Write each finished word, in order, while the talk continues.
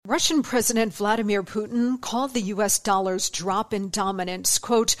Russian President Vladimir Putin called the U.S. dollar's drop in dominance,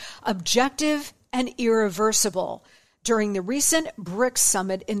 quote, objective and irreversible during the recent BRICS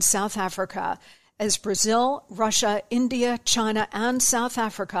summit in South Africa, as Brazil, Russia, India, China, and South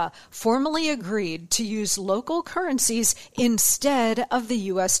Africa formally agreed to use local currencies instead of the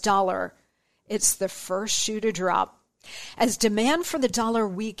U.S. dollar. It's the first shoe to drop. As demand for the dollar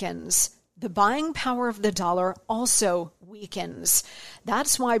weakens, the buying power of the dollar also weakens.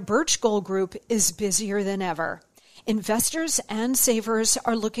 That's why Birch Gold Group is busier than ever. Investors and savers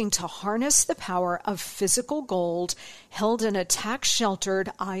are looking to harness the power of physical gold held in a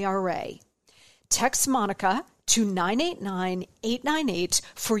tax-sheltered IRA. Text Monica to 989-898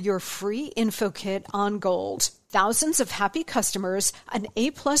 for your free info kit on gold. Thousands of happy customers, an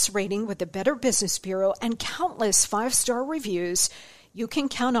A-plus rating with the Better Business Bureau, and countless 5-star reviews. You can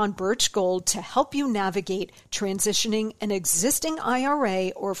count on Birch Gold to help you navigate transitioning an existing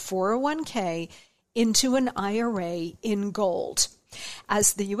IRA or 401k into an IRA in gold.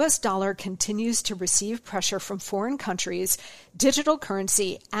 As the U.S. dollar continues to receive pressure from foreign countries, digital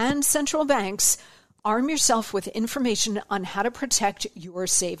currency, and central banks, arm yourself with information on how to protect your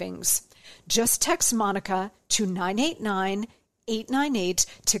savings. Just text Monica to 989-898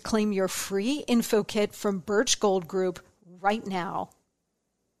 to claim your free info kit from Birch Gold Group right now.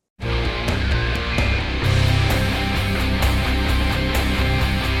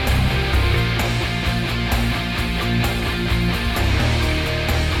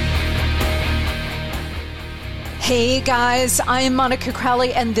 Hey guys, I am Monica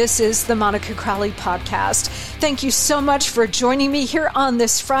Crowley, and this is the Monica Crowley Podcast. Thank you so much for joining me here on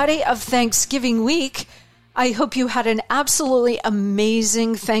this Friday of Thanksgiving week. I hope you had an absolutely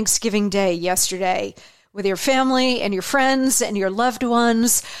amazing Thanksgiving Day yesterday with your family and your friends and your loved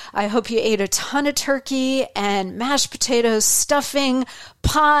ones. I hope you ate a ton of turkey and mashed potatoes, stuffing,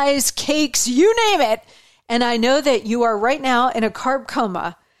 pies, cakes, you name it. And I know that you are right now in a carb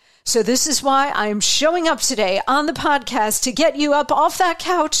coma. So this is why I'm showing up today on the podcast to get you up off that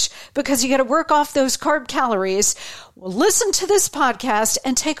couch, because you got to work off those carb calories. Well, listen to this podcast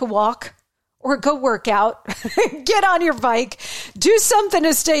and take a walk or go work out. Get on your bike. Do something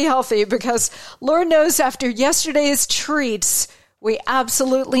to stay healthy, because Lord knows after yesterday's treats, we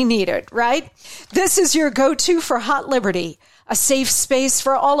absolutely need it, right? This is your go-to for Hot Liberty, a safe space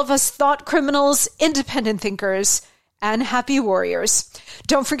for all of us thought criminals, independent thinkers, and happy warriors.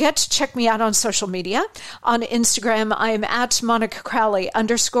 Don't forget to check me out on social media. On Instagram, I am at Monica Crowley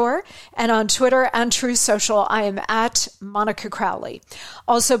 _, and on Twitter and True Social, I am at Monica Crowley.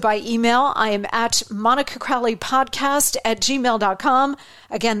 Also by email, I am at Monica Crowley Podcast at gmail.com.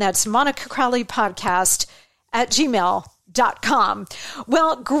 Again, that's Monica Crowley Podcast at gmail.com.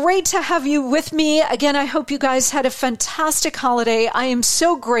 Well, great to have you with me. Again, I hope you guys had a fantastic holiday. I am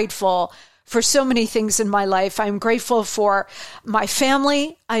so grateful for so many things in my life. I'm grateful for my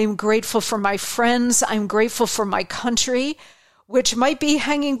family. I am grateful for my friends. I'm grateful for my country, which might be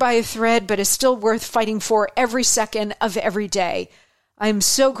hanging by a thread, but is still worth fighting for every second of every day. I'm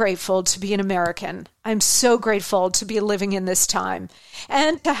so grateful to be an American. I'm so grateful to be living in this time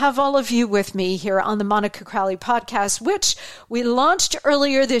and to have all of you with me here on the Monica Crowley Podcast, which we launched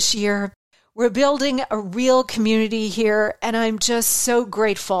earlier this year. We're building a real community here, and I'm just so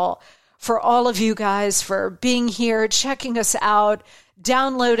grateful for all of you guys for being here, checking us out,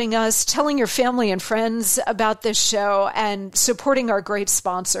 downloading us, telling your family and friends about this show, and supporting our great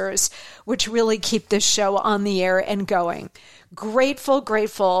sponsors, which really keep this show on the air and going.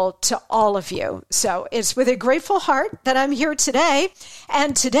 Grateful to all of you. So it's with a grateful heart that I'm here today.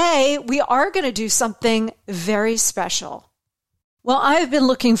 And today we are going to do something very special. Well, I've been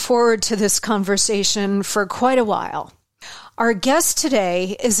looking forward to this conversation for quite a while. Our guest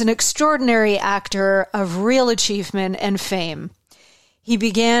today is an extraordinary actor of real achievement and fame. He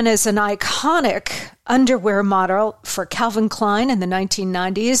began as an iconic underwear model for Calvin Klein in the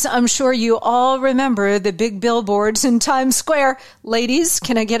 1990s. I'm sure you all remember the big billboards in Times Square. Ladies,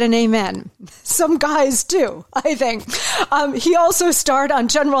 can I get an amen? Some guys do, I think. He also starred on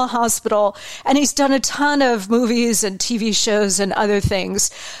General Hospital, and he's done a ton of movies and TV shows and other things.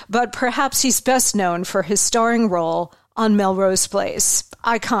 But perhaps he's best known for his starring role on Melrose Place.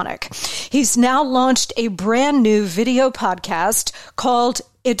 Iconic. He's now launched a brand new video podcast called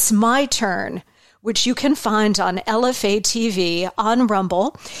It's My Turn, which you can find on LFA TV on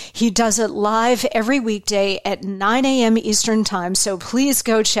Rumble. He does it live every weekday at 9 a.m. Eastern Time, so please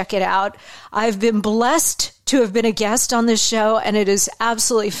go check it out. I've been blessed to have been a guest on this show, and it is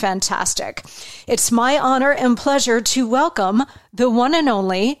absolutely fantastic. It's my honor and pleasure to welcome the one and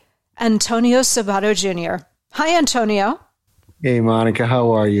only Antonio Sabato Jr. Hi, Antonio. Hey, Monica,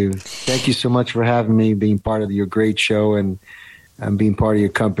 how are you? Thank you so much for having me, being part of your great show and being part of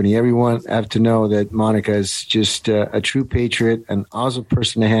your company. Everyone have to know that Monica is just a true patriot, an awesome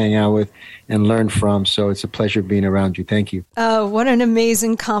person to hang out with and learn from. So it's a pleasure being around you. Thank you. Oh, what an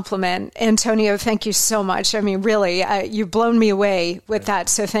amazing compliment. Antonio, thank you so much. I mean, really, you've blown me away with that.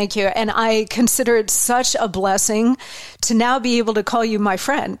 So thank you. And I consider it such a blessing to now be able to call you my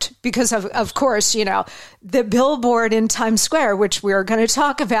friend because, of course, you know, the billboard in Times Square, which we're going to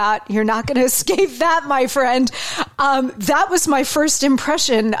talk about, you're not going to escape that, my friend. That was my first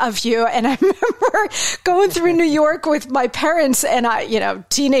impression of you. And I remember going through New York with my parents and young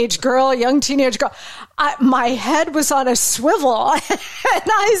teenage girl, my head was on a swivel. And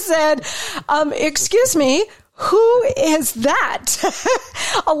I said, excuse me, who is that?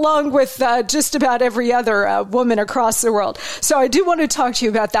 Along with just about every other woman across the world. So I do want to talk to you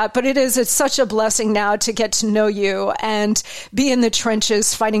about that, but it's such a blessing now to get to know you and be in the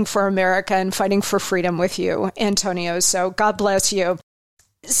trenches fighting for America and fighting for freedom with you, Antonio. So God bless you.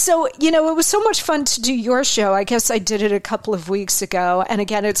 So, it was so much fun to do your show. I guess I did it a couple of weeks ago. And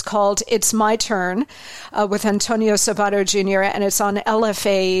again, it's called It's My Turn with Antonio Sabato Jr. And it's on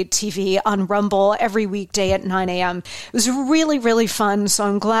LFA TV on Rumble every weekday at 9 a.m. It was really, really fun. So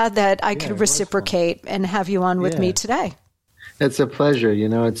I'm glad that I could reciprocate and have you on with me today. It's a pleasure.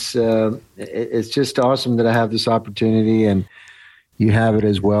 It's just awesome that I have this opportunity and you have it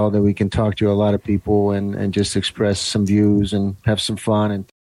as well, that we can talk to a lot of people and just express some views and have some fun and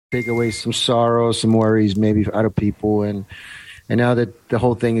take away some sorrow, some worries maybe out of people. And now that the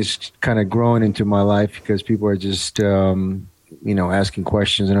whole thing is kind of growing into my life because people are just, asking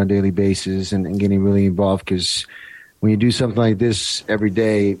questions on a daily basis and getting really involved because when you do something like this every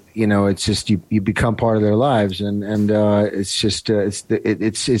day, it's just you become part of their lives. And it's just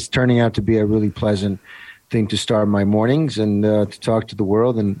it's turning out to be a really pleasant thing to start my mornings and to talk to the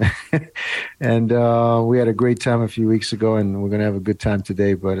world and we had a great time a few weeks ago and we're going to have a good time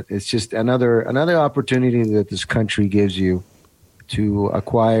today, but it's just another opportunity that this country gives you to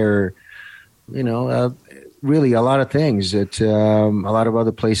acquire really a lot of things that a lot of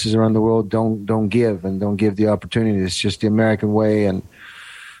other places around the world don't give the opportunity. It's just the American way, and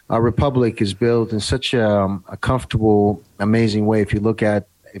our republic is built in such a comfortable, amazing way. If you look at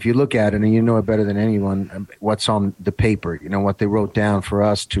it, and you know it better than anyone, what's on the paper, what they wrote down for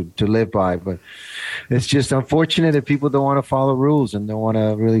us to live by. But it's just unfortunate that people don't want to follow rules and don't want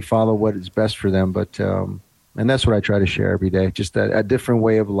to really follow what is best for them. But and that's what I try to share every day, just a different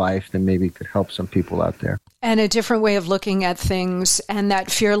way of life that maybe could help some people out there. And a different way of looking at things and that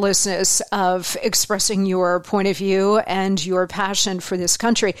fearlessness of expressing your point of view and your passion for this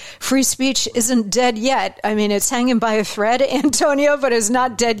country. Free speech isn't dead yet. I mean, it's hanging by a thread, Antonio, but it's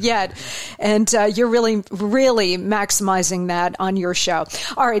not dead yet. And you're really, really maximizing that on your show.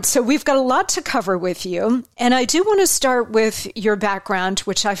 All right, so we've got a lot to cover with you. And I do want to start with your background,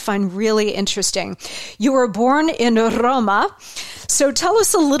 which I find really interesting. You were born in Roma. So tell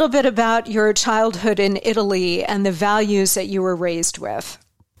us a little bit about your childhood in Italy and the values that you were raised with.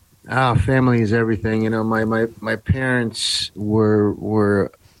 Family is everything. My parents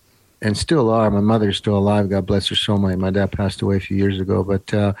were and still are. My mother's still alive. God bless her soul. My dad passed away a few years ago.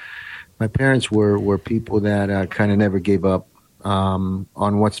 But my parents were people that kind of never gave up on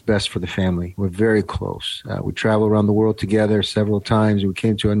what's best for the family. We're very close. We traveled around the world together several times. We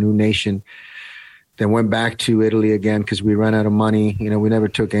came to a new nation. Then went back to Italy again because we ran out of money. We never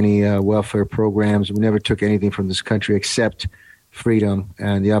took any welfare programs. We never took anything from this country except freedom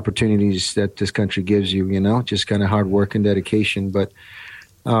and the opportunities that this country gives you, just kind of hard work and dedication. But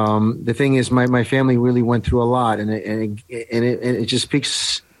the thing is, my family really went through a lot, and it just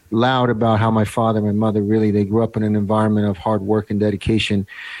speaks loud about how my father and my mother they grew up in an environment of hard work and dedication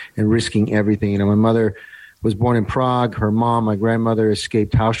and risking everything. My mother was born in Prague. Her mom, my grandmother,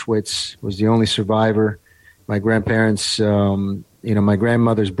 escaped Auschwitz, was the only survivor. My grandparents, my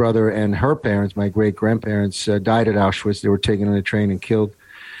grandmother's brother and her parents, my great-grandparents, died at Auschwitz. They were taken on a train and killed.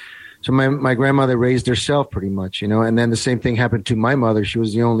 So my grandmother raised herself pretty much, and then the same thing happened to my mother. She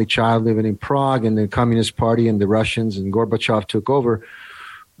was the only child living in Prague, and the Communist Party and the Russians and Gorbachev took over.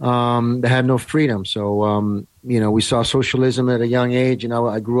 They had no freedom. So, we saw socialism at a young age.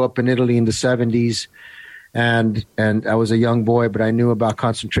 I grew up in Italy in the 70s. And I was a young boy, but I knew about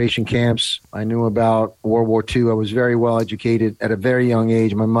concentration camps. I knew about World War II. I was very well educated at a very young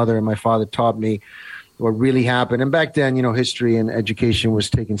age. My mother and my father taught me what really happened. And back then, history and education was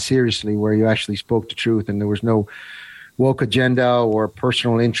taken seriously, where you actually spoke the truth and there was no woke agenda or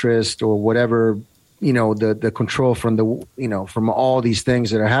personal interest or whatever the control from from all these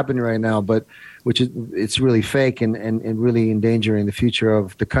things that are happening right now, but it's really fake and really endangering the future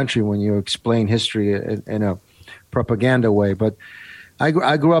of the country when you explain history in a propaganda way. But I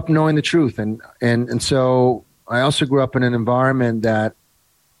grew up knowing the truth, and so I also grew up in an environment that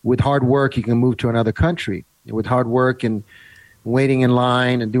with hard work you can move to another country. With hard work and waiting in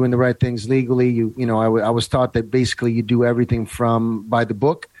line and doing the right things legally, I was taught that basically you do everything by the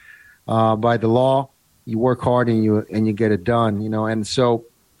book, by the law. You work hard and you get it done. And so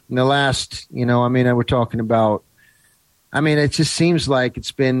in the last, we're talking about. It just seems like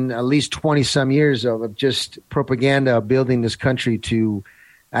it's been at least 20 some years of just propaganda building this country to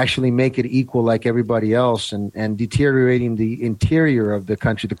actually make it equal like everybody else, and deteriorating the interior of the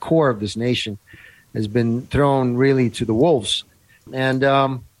country, the core of this nation has been thrown really to the wolves. And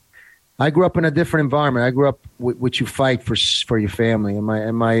I grew up in a different environment. I grew up with what you fight for your family.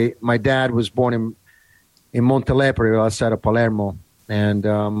 And my dad was born in Montelepre, outside of Palermo. And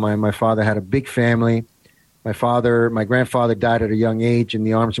my father had a big family. My grandfather died at a young age in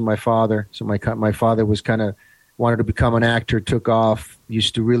the arms of my father. So my father was wanted to become an actor, took off,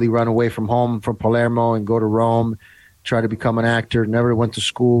 used to really run away from home, from Palermo, and go to Rome, try to become an actor, never went to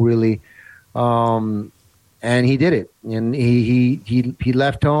school really. And he did it. And he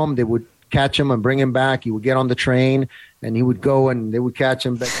left home. They would catch him and bring him back. He would get on the train and he would go and they would catch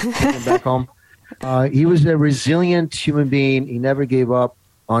him, take him back home. He was a resilient human being. He never gave up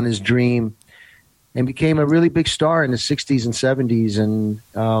on his dream and became a really big star in the 60s and 70s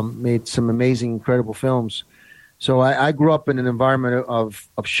and made some amazing, incredible films. So I grew up in an environment of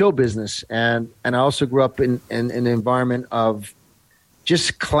show business, and I also grew up in an environment of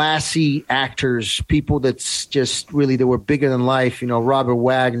just classy actors, people that's just really, they were bigger than life. Robert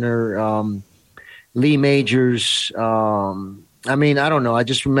Wagner, Lee Majors. I don't know. I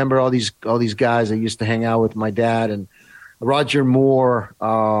just remember all these guys I used to hang out with my dad, and Roger Moore,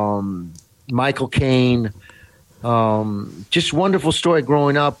 Michael Caine. Just wonderful story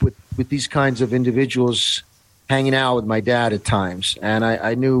growing up with these kinds of individuals, hanging out with my dad at times. And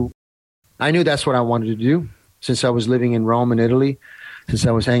I knew that's what I wanted to do since I was living in Rome in Italy. Since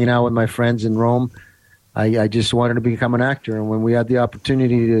I was hanging out with my friends in Rome, I just wanted to become an actor. And when we had the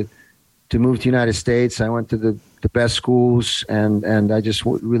opportunity to move to the United States, I went to the best schools, and I just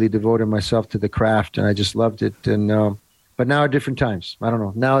really devoted myself to the craft, and I just loved it. And but now at different times, I don't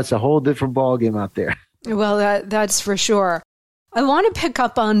know. Now it's a whole different ballgame out there. Well, that's for sure. I want to pick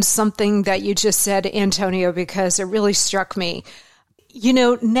up on something that you just said, Antonio, because it really struck me.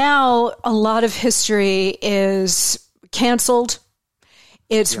 Now a lot of history is canceled.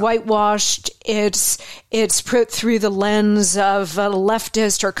 It's whitewashed. It's put through the lens of a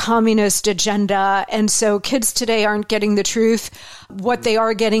leftist or communist agenda. And so kids today aren't getting the truth. What they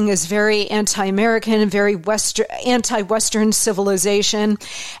are getting is very anti-American, very anti-Western civilization.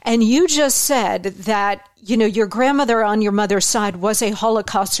 And you just said that, your grandmother on your mother's side was a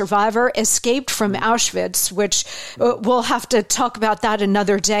Holocaust survivor, escaped from Auschwitz, which we'll have to talk about that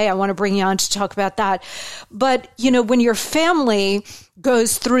another day. I want to bring you on to talk about that. But, when your family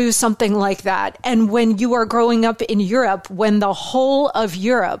goes through something like that, and when you are growing up in Europe, when the whole of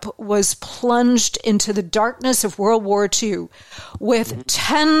Europe was plunged into the darkness of World War II, with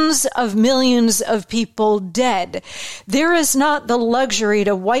tens of millions of people dead, there is not the luxury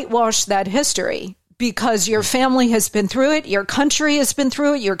to whitewash that history, because your family has been through it, your country has been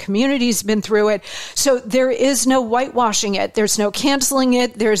through it, your community's been through it. So there is no whitewashing it. There's no canceling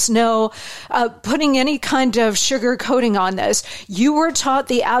it. There's no putting any kind of sugar coating on this. You were taught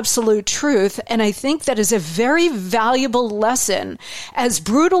the absolute truth, and I think that is a very valuable lesson, as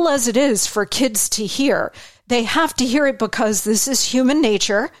brutal as it is for kids to hear. They have to hear it because this is human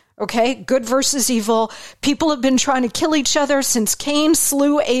nature. Okay, good versus evil. People have been trying to kill each other since Cain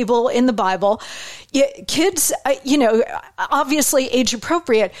slew Abel in the Bible. Kids, obviously age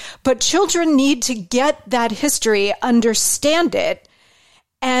appropriate, but children need to get that history, understand it,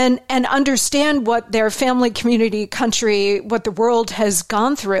 and understand what their family, community, country, what the world has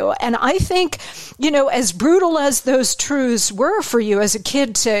gone through. And I think, as brutal as those truths were for you as a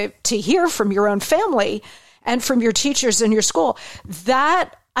kid to hear from your own family and from your teachers in your school,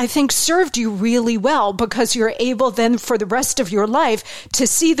 that I think served you really well, because you're able then for the rest of your life to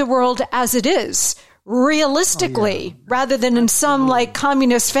see the world as it is, realistically, rather than in some like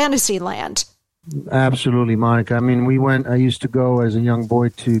communist fantasy land. Absolutely, Monica. I used to go as a young boy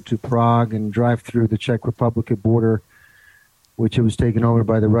to Prague and drive through the Czech Republic border, which it was taken over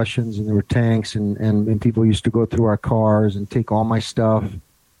by the Russians, and there were tanks, and people used to go through our cars and take all my stuff.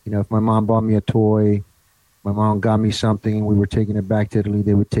 If my mom bought me a toy, my mom got me something and we were taking it back to Italy,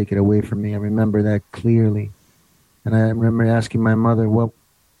 they would take it away from me. I remember that clearly. And I remember asking my mother,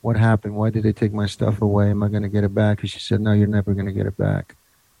 what happened? Why did they take my stuff away? Am I going to get it back? And she said, no, you're never going to get it back.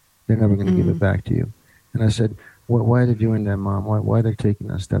 They're never going to give it back to you. And I said, why are they doing that, Mom? Why are they taking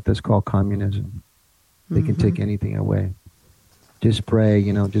that stuff? That's called communism. They can take anything away. Just pray,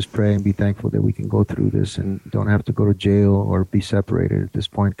 just pray and be thankful that we can go through this and don't have to go to jail or be separated at this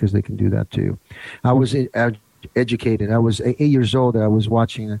point, because they can do that too. I was educated. I was 8 years old. I was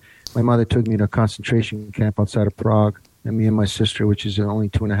watching, my mother took me to a concentration camp outside of Prague, and me and my sister, which is only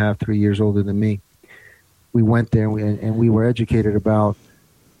 2.5, 3 years older than me, we went there and we were educated about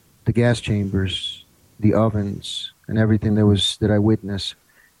the gas chambers, the ovens, and everything that I witnessed.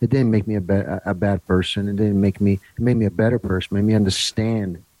 It didn't make me a bad person. It made me a better person. It made me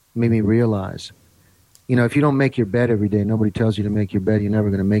understand. It made me realize. If you don't make your bed every day, nobody tells you to make your bed, you're never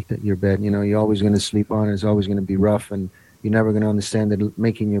going to make your bed. You're always going to sleep on it. It's always going to be rough, and you're never going to understand that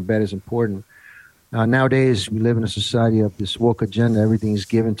making your bed is important. Nowadays, we live in a society of this woke agenda. Everything is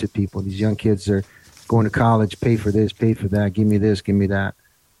given to people. These young kids are going to college, pay for this, pay for that, give me this, give me that.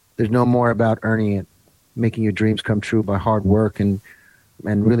 There's no more about earning it, making your dreams come true by hard work and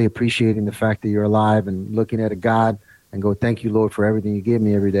really appreciating the fact that you're alive and looking at a God and go, thank you, Lord, for everything you give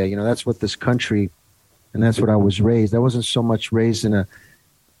me every day. That's what this country, and that's what I was raised. I wasn't so much raised in a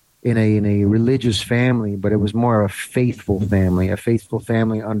religious family, but it was more a faithful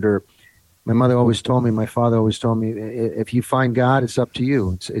family under, my mother always told me, my father always told me, if you find God, it's up to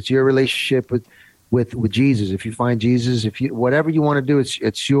you. It's your relationship with Jesus. If you find Jesus, whatever you want to do,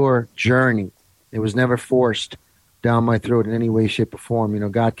 it's your journey. It was never forced down my throat in any way, shape, or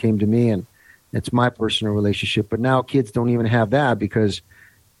form. God came to me, and it's my personal relationship. But now kids don't even have that, because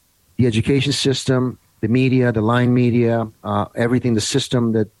the education system, the media, the line media, everything, the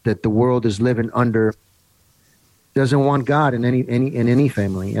system that the world is living under, doesn't want God in any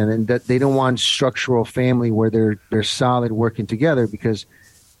family, and that they don't want structural family where they're solid working together. Because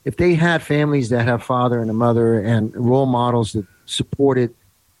if they had families that have father and a mother and role models that supported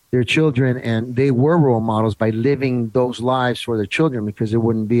their children, and they were role models by living those lives for their children, because it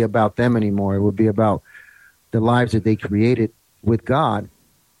wouldn't be about them anymore. It would be about the lives that they created with God.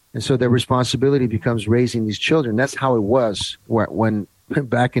 And so their responsibility becomes raising these children. That's how it was when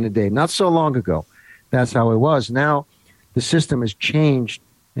back in the day, not so long ago. That's how it was. Now the system has changed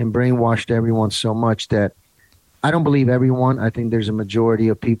and brainwashed everyone so much that I don't believe everyone. I think there's a majority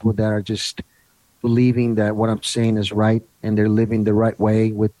of people that are just believing that what I'm saying is right and they're living the right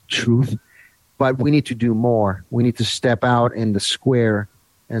way with truth. But we need to do more. We need to step out in the square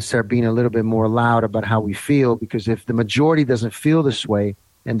and start being a little bit more loud about how we feel, because if the majority doesn't feel this way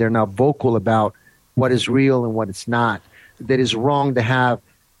and they're not vocal about what is real and what it's not, that is wrong to have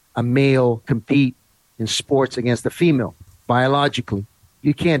a male compete in sports against a female biologically.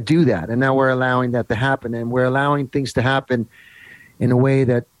 You can't do that. And now we're allowing that to happen, and we're allowing things to happen in a way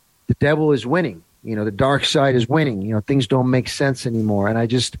that the devil is winning. The dark side is winning. Things don't make sense anymore. And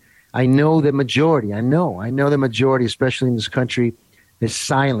I know the majority. I know the majority, especially in this country, is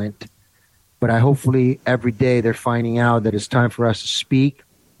silent. But hopefully every day they're finding out that it's time for us to speak.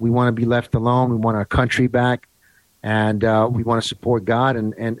 We want to be left alone. We want our country back. And we want to support God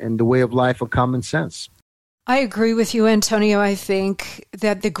and the way of life of common sense. I agree with you, Antonio. I think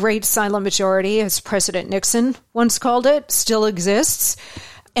that the great silent majority, as President Nixon once called it, still exists.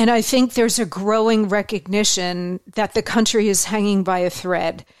 And I think there's a growing recognition that the country is hanging by a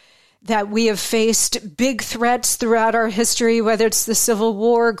thread, that we have faced big threats throughout our history, whether it's the Civil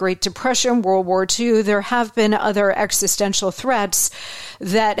War, Great Depression, World War II. There have been other existential threats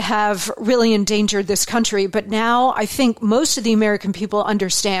that have really endangered this country. But now I think most of the American people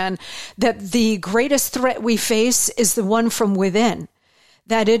understand that the greatest threat we face is the one from within,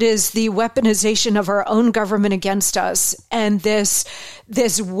 that it is the weaponization of our own government against us, and this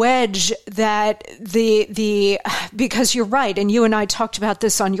wedge that because you're right, and you and I talked about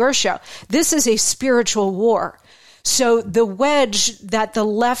this on your show, this is a spiritual war. So the wedge that the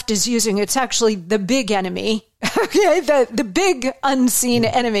left is using, it's actually the big enemy, okay, the big unseen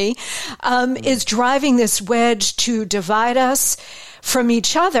enemy, is driving this wedge to divide us from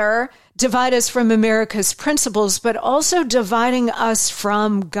each other, divide us from America's principles, but also dividing us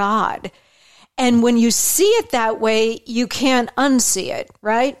from God. And when you see it that way, you can't unsee it,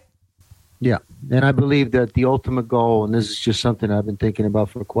 right? Yeah. And I believe that the ultimate goal, and this is just something I've been thinking about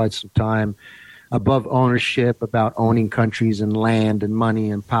for quite some time, above ownership, about owning countries and land and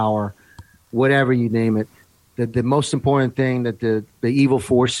money and power, whatever you name it, the most important thing that the evil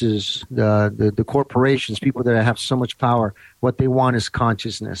forces, the corporations, people that have so much power, what they want is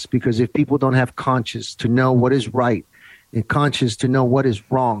consciousness. Because if people don't have conscience to know what is right and conscience to know what is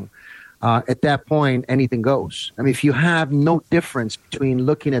wrong, at that point, anything goes. I mean, if you have no difference between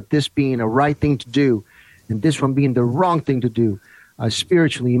looking at this being a right thing to do and this one being the wrong thing to do,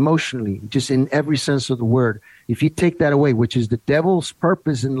 spiritually, emotionally, just in every sense of the word, if you take that away, which is the devil's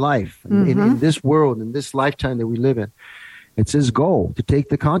purpose in life, in this world, in this lifetime that we live in, it's his goal to take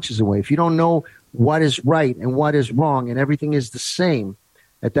the conscience away. If you don't know what is right and what is wrong and everything is the same,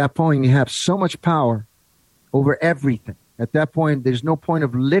 at that point, you have so much power over everything. At that point, there's no point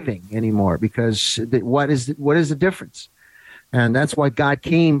of living anymore, because what is the difference? And that's why God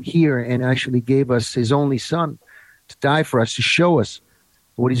came here and actually gave us his only son to die for us, to show us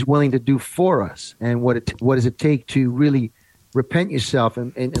what he's willing to do for us, and what does it take to really repent yourself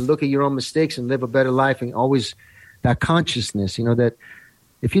and look at your own mistakes and live a better life, and always that consciousness, that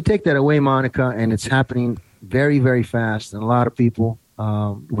if you take that away, Monica, and it's happening very, very fast, and a lot of people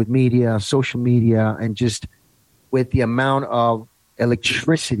with media, social media, and just with the amount of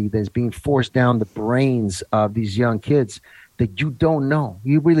electricity that's being forced down the brains of these young kids that you don't know.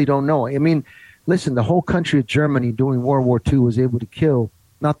 You really don't know. I mean, listen, the whole country of Germany during World War II was able to kill,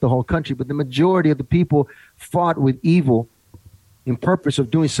 not the whole country, but the majority of the people fought with evil in purpose of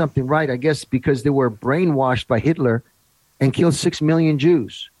doing something right, I guess because they were brainwashed by Hitler, and killed 6 million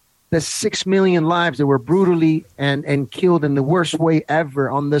Jews. That's 6 million lives that were brutally and killed in the worst way ever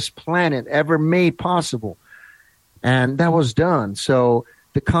on this planet, ever made possible. And that was done. So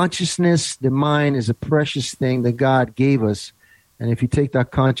the consciousness, the mind, is a precious thing that God gave us. And if you take that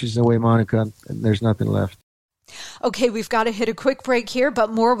consciousness away, Monica, there's nothing left. Okay, we've got to hit a quick break here,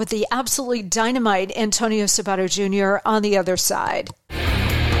 but more with the absolutely dynamite Antonio Sabato Jr. on the other side.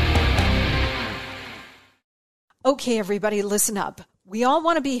 Okay, everybody, listen up. We all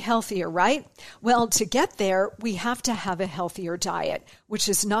want to be healthier, right? Well, to get there, we have to have a healthier diet, which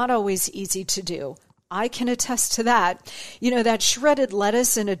is not always easy to do. I can attest to that. That shredded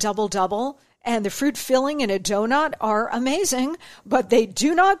lettuce in a double-double and the fruit filling in a donut are amazing, but they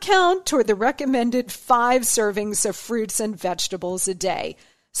do not count toward the recommended 5 servings of fruits and vegetables a day.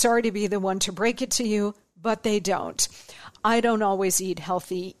 Sorry to be the one to break it to you, but they don't. I don't always eat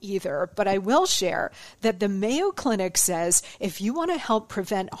healthy either, but I will share that the Mayo Clinic says if you want to help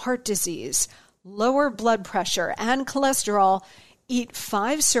prevent heart disease, lower blood pressure, and cholesterol, eat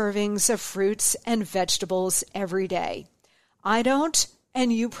 5 servings of fruits and vegetables every day. I don't,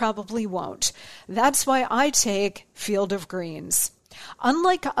 and you probably won't. That's why I take Field of Greens.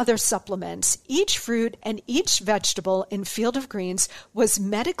 Unlike other supplements, each fruit and each vegetable in Field of Greens was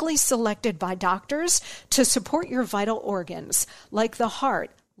medically selected by doctors to support your vital organs, like the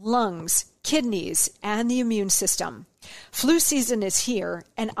heart, lungs, kidneys, and the immune system. Flu season is here,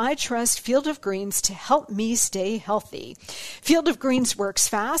 and I trust Field of Greens to help me stay healthy. Field of Greens works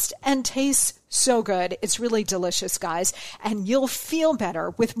fast and tastes so good. It's really delicious, guys, and you'll feel better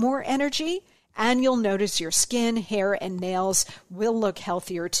with more energy, and you'll notice your skin, hair, and nails will look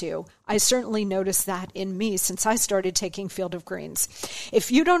healthier too. I certainly noticed that in me since I started taking Field of Greens.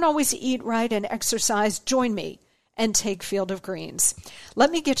 If you don't always eat right and exercise, join me and take Field of Greens.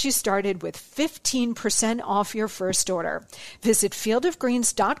 Let me get you started with 15% off your first order. Visit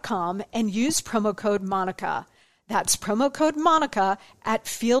fieldofgreens.com and use promo code Monica. That's promo code Monica at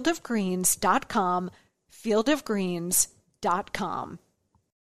fieldofgreens.com, fieldofgreens.com.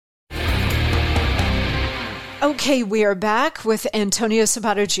 Okay, we are back with Antonio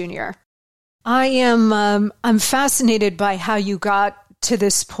Sabato Jr. I'm fascinated by how you got to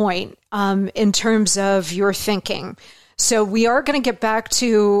this point in terms of your thinking. So we are going to get back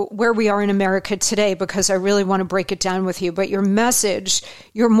to where we are in America today because I really want to break it down with you. But your message,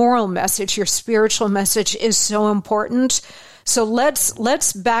 your moral message, your spiritual message is so important. So let's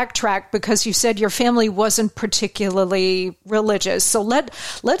backtrack because you said your family wasn't particularly religious. So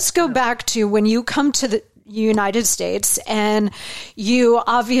let's go back to when you come to the United States and you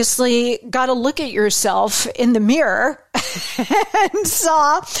obviously got to look at yourself in the mirror and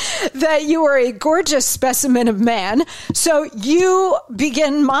saw that you were a gorgeous specimen of man. So you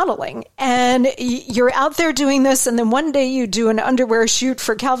begin modeling and you're out there doing this. And then one day you do an underwear shoot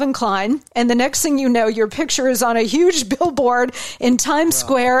for Calvin Klein. And the next thing you know, your picture is on a huge billboard in Times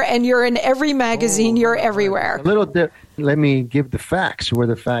Square and you're in every magazine. You're everywhere. Let me give the facts where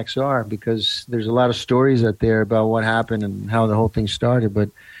the facts are, because there's a lot of stories out there about what happened and how the whole thing started. But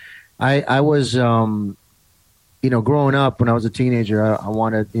I was, growing up when I was a teenager, I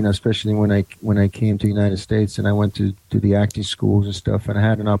wanted, especially when I came to the United States and I went to the acting schools and stuff, and I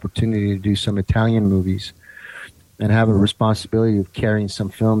had an opportunity to do some Italian movies. and have a responsibility of carrying some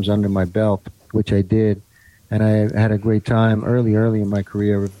films under my belt, which I did. And I had a great time early in my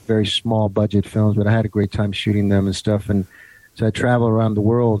career with very small budget films, but I had a great time shooting them and stuff. And so I traveled around the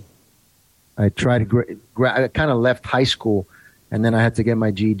world. I tried to I kind of left high school, and then I had to get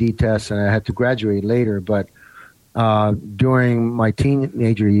my GED test, and I had to graduate later. But during my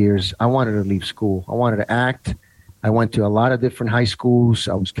teenager years, I wanted to leave school. I wanted to act. I went to a lot of different high schools.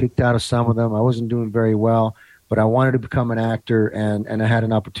 I was kicked out of some of them. I wasn't doing very well, but I wanted to become an actor, and I had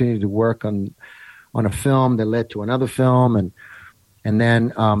an opportunity to work on a film that led to another film, and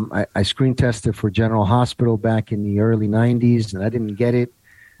then I screen tested for General Hospital back in the early 90s, and I didn't get it.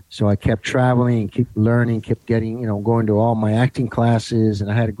 So I kept traveling and kept learning, kept getting, going to all my acting classes, and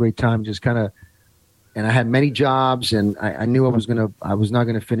I had a great time just kind of, and I had many jobs, and I knew I was not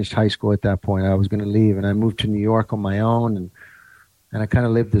going to finish high school at that point. I was going to leave, and I moved to New York on my own, and I kind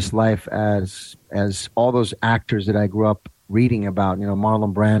of lived this life as all those actors that I grew up reading about,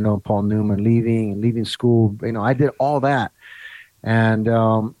 Marlon Brando and Paul Newman leaving school. I did all that. And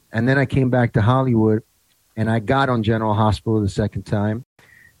then I came back to Hollywood, and I got on General Hospital the second time.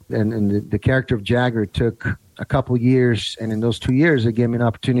 And the character of Jagger took a couple of years. And in those 2 years, it gave me an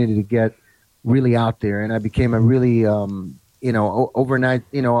opportunity to get really out there. And I became a really, overnight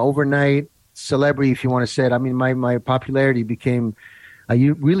celebrity, if you want to say it. I mean, my popularity became, I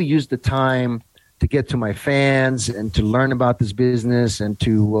really used the time to get to my fans and to learn about this business, and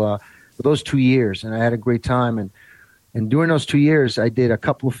to those 2 years. And I had a great time. And during those 2 years, I did a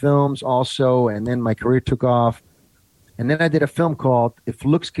couple of films also, and then my career took off. And then I did a film called If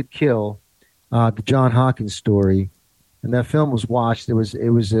Looks Could Kill, the John Hawkins story. And that film was watched. It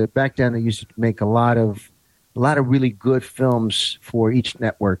was back then they used to make a lot of really good films for each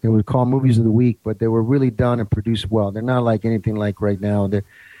network. They would call Movies of the Week, but they were really done and produced well. They're not like anything like right now.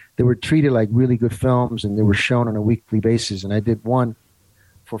 They were treated like really good films, and they were shown on a weekly basis. And I did one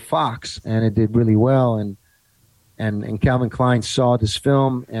for Fox, and it did really well. And Calvin Klein saw this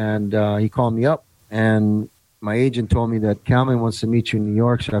film, and he called me up, and my agent told me that Calvin wants to meet you in New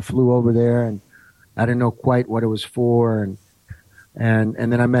York. So I flew over there, and I didn't know quite what it was for. And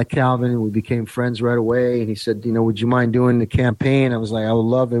then I met Calvin, and we became friends right away. And he said, would you mind doing the campaign? I was like, I would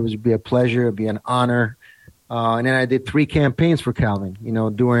love it. It would be a pleasure. It would be an honor. And then I did 3 campaigns for Calvin,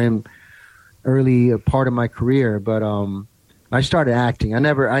 during early part of my career. But I started acting. I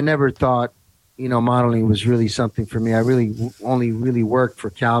never thought, modeling was really something for me. I really only really worked for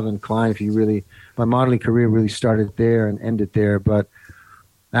Calvin Klein. My modeling career really started there and ended there. But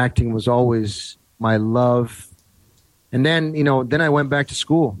acting was always my love. And then, then I went back to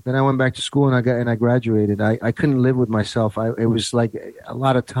school. And I graduated. I couldn't live with myself. It was like a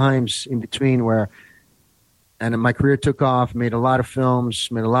lot of times in between and my career took off, made a lot of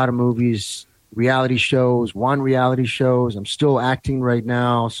films, made a lot of movies, reality shows, won reality shows. I'm still acting right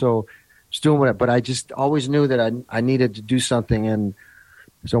now. So still, but I just always knew that I needed to do something. And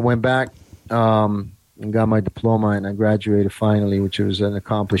so I went back and got my diploma, and I graduated finally, which was an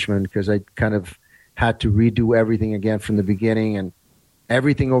accomplishment because I kind of had to redo everything again from the beginning. And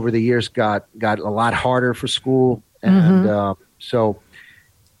everything over the years got a lot harder for school. And so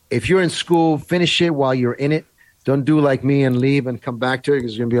if you're in school, finish it while you're in it. Don't do like me and leave and come back to it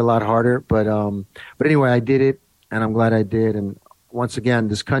because it's going to be a lot harder. But anyway, I did it, and I'm glad I did. And once again,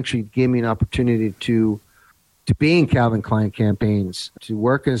 this country gave me an opportunity to be in Calvin Klein campaigns, to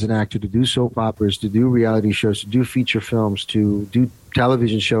work as an actor, to do soap operas, to do reality shows, to do feature films, to do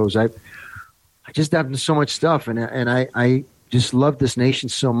television shows. I just have done so much stuff, and I just love this nation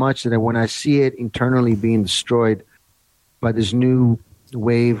so much that when I see it internally being destroyed by this new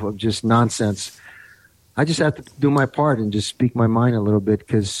wave of just nonsense, I just have to do my part and just speak my mind a little bit,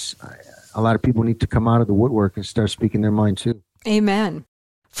 because a lot of people need to come out of the woodwork and start speaking their mind too. Amen.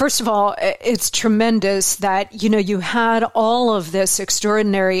 First of all, it's tremendous that, you had all of this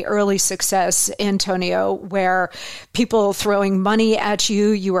extraordinary early success, Antonio, where people throwing money at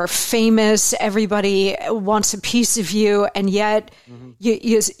you, you are famous, everybody wants a piece of you, and yet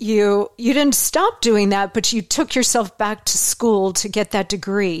you didn't stop doing that, but you took yourself back to school to get that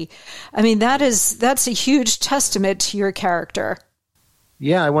degree. I mean, that's a huge testament to your character.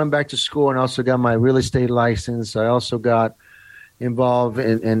 Yeah, I went back to school and also got my real estate license. I also got involved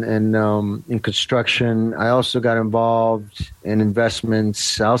in construction. I also got involved in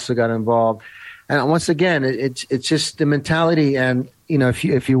investments. I also got involved, and once again, it's just the mentality. And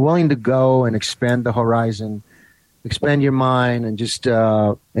if you're willing to go and expand the horizon, expand your mind, and just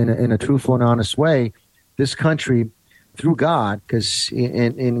in a truthful and honest way, this country, through God, because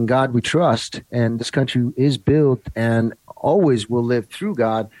in God we trust, and this country is built and always will live through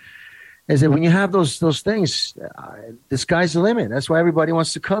God. is that when you have those things, the sky's the limit. That's why everybody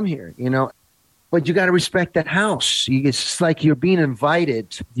wants to come here, But you got to respect that house. It's just like you're being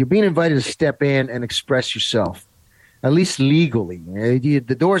invited. You're being invited to step in and express yourself, at least legally.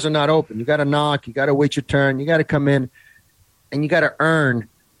 The doors are not open. You got to knock. You got to wait your turn. You got to come in, and you got to earn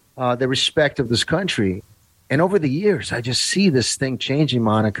the respect of this country. And over the years, I just see this thing changing,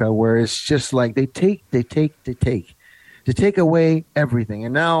 Monica, where it's just like they take to take away everything.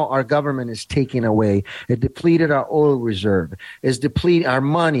 And now our government is taking away. It depleted our oil reserve. It's depleted our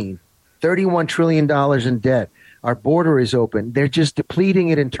money, $31 trillion in debt. Our border is open. They're just depleting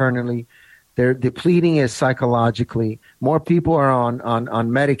it internally. They're depleting it psychologically. More people are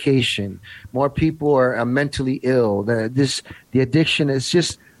on medication. More people are mentally ill. The addiction is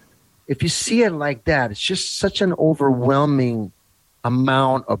just, if you see it like that, it's just such an overwhelming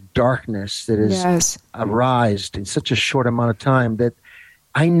amount of darkness that is arisen in such a short amount of time that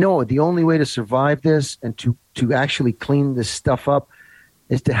I know the only way to survive this and to actually clean this stuff up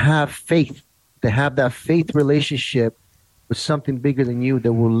is to have faith, to have that faith relationship with something bigger than you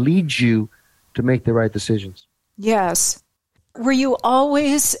that will lead you to make the right decisions. Yes. Were you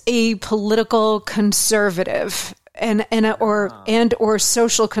always a political conservative? or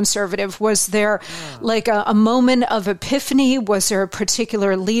social conservative? Was there like a moment of epiphany? Was there a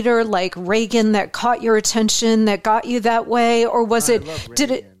particular leader like Reagan that caught your attention, that got you that way? Or was it,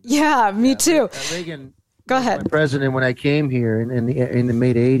 did it? Yeah, me too. Reagan. Go ahead. My president, when I came here in the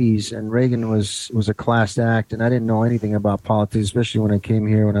mid 80s, and Reagan was a class act, and I didn't know anything about politics, especially when I came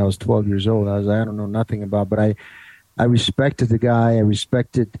here when I was 12 years old. I don't know nothing about, but I respected the guy. I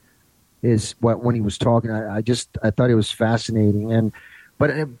respected when he was talking. I thought it was fascinating,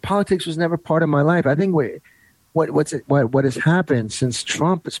 but politics was never part of my life. I think what has happened since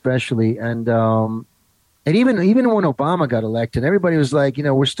Trump, especially, and even when Obama got elected, everybody was like,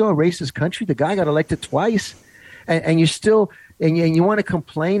 we're still a racist country. The guy got elected twice, and you still and you want to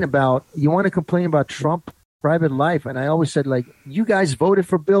complain about Trump private life. And I always said, like, you guys voted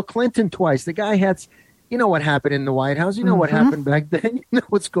for Bill Clinton twice. The guy had. You know what happened in the White House. You know what happened back then. You know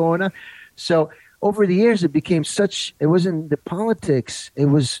what's going on. So over the years, it became it wasn't the politics. It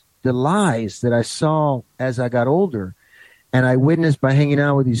was the lies that I saw as I got older. And I witnessed by hanging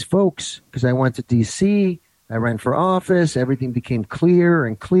out with these folks, because I went to D.C., I ran for office, everything became clearer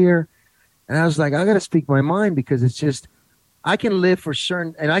and clear. And I was like, I got to speak my mind, because it's just, I can live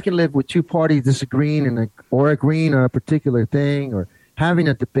with two parties disagreeing or agreeing on a particular thing or having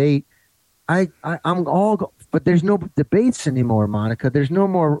a debate. But there's no debates anymore, Monica. There's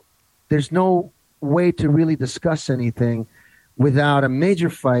no way to really discuss anything without a major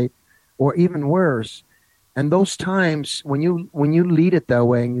fight, or even worse. And those times when you lead it that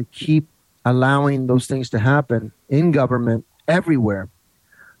way and you keep allowing those things to happen in government everywhere,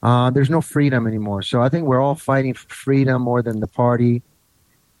 there's no freedom anymore. So I think we're all fighting for freedom more than the party.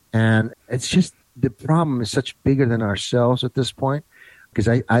 And it's just, the problem is such bigger than ourselves at this point. Because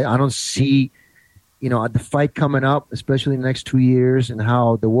I don't see, the fight coming up, especially in the next 2 years, and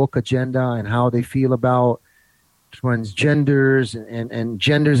how the woke agenda and how they feel about transgenders and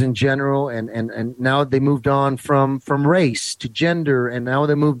genders in general. And now they moved on from race to gender, and now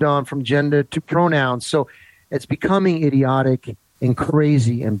they moved on from gender to pronouns. So it's becoming idiotic and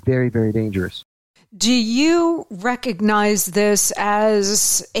crazy and very, very dangerous. Do you recognize this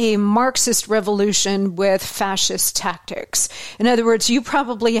as a Marxist revolution with fascist tactics? In other words, you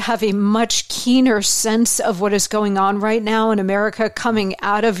probably have a much keener sense of what is going on right now in America, coming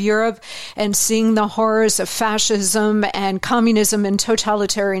out of Europe and seeing the horrors of fascism and communism and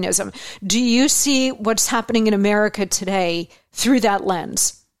totalitarianism. Do you see what's happening in America today through that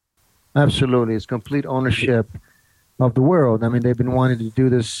lens? Absolutely. It's complete ownership of the world. I mean, they've been wanting to do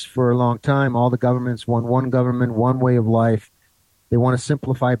this for a long time. All the governments want one government, one way of life. They want to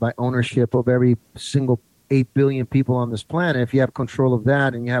simplify by ownership of every single 8 billion people on this planet. If you have control of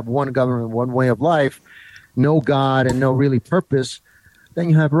that and you have one government, one way of life, no God and no really purpose, then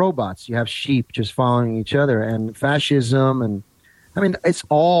you have robots. You have sheep just following each other. And fascism, and I mean, it's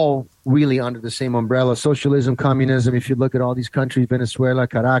all really under the same umbrella. Socialism, communism. If you look at all these countries, Venezuela,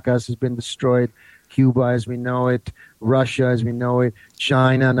 Caracas has been destroyed. Cuba as we know it, Russia as we know it,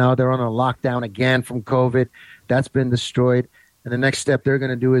 China, now they're on a lockdown again from COVID. That's been destroyed. And the next step they're going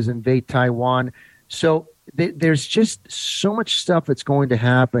to do is invade Taiwan. So there's just so much stuff that's going to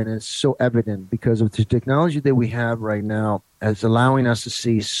happen. And it's so evident because of the technology that we have right now is allowing us to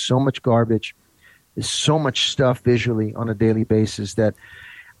see so much garbage. There's so much stuff visually on a daily basis that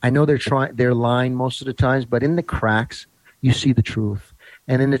I know they're lying most of the times, but in the cracks, you see the truth.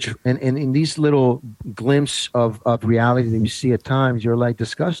 And in these little glimpses of reality that you see at times, you're like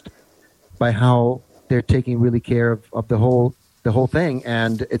disgusted. by how they're taking really care of the whole thing.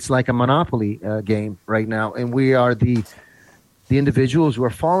 And it's like a monopoly game right now. And we are the individuals who are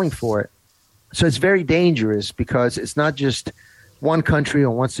falling for it. So it's very dangerous because it's not just one country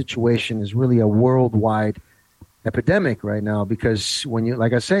or one situation. It's really a worldwide epidemic right now, because when you,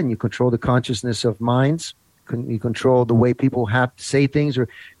 like I said, you control the consciousness of minds, you control the way people have to say things. Or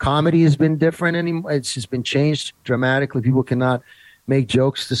comedy has been different anymore. It's just been changed dramatically. People cannot make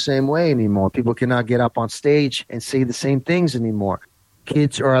jokes the same way anymore. People cannot get up on stage and say the same things anymore.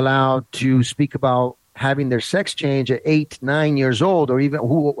 Kids are allowed to speak about having their sex change at 8, 9 years old, or even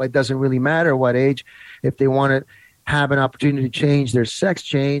it doesn't really matter what age. If they want to have an opportunity to change their sex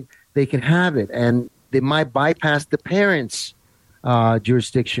change, they can have it. And they might bypass the parents'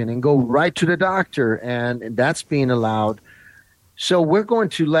 jurisdiction and go right to the doctor, and that's being allowed. So we're going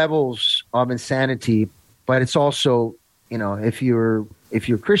to levels of insanity, but it's also, if you're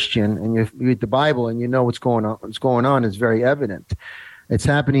Christian and you read the Bible and you know what's going on, it's very evident. It's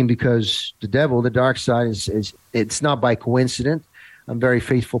happening because the devil, the dark side, is it's not by coincidence. I'm a very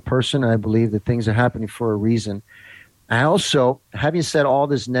faithful person. I believe that things are happening for a reason. I also, having said all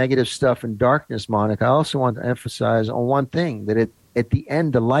this negative stuff and darkness, Monica, I also want to emphasize on one thing, that at the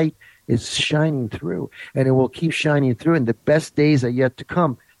end, the light is shining through, and it will keep shining through, and the best days are yet to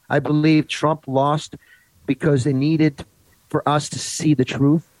come. I believe Trump lost because they needed for us to see the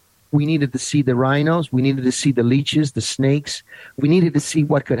truth. We needed to see the rhinos. We needed to see the leeches, the snakes. We needed to see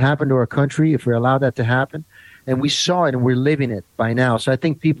what could happen to our country if we allow that to happen. And we saw it, and we're living it by now. So I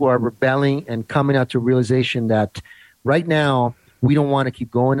think people are rebelling and coming out to realization that right now, we don't want to keep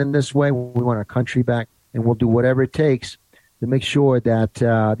going in this way. We want our country back, and we'll do whatever it takes to make sure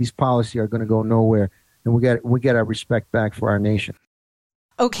that these policies are going to go nowhere, and we get our respect back for our nation.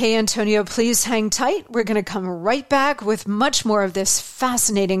 Okay, Antonio, please hang tight. We're going to come right back with much more of this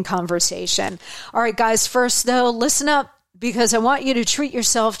fascinating conversation. All right, guys, first, though, listen up, because I want you to treat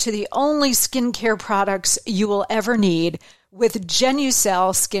yourself to the only skincare products you will ever need with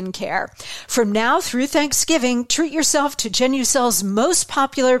Genucel Skincare. From now through Thanksgiving, treat yourself to Genucel's most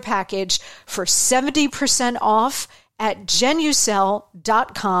popular package for 70% off at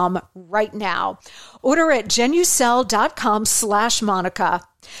Genucel.com right now. Order at Genucel.com/Monica.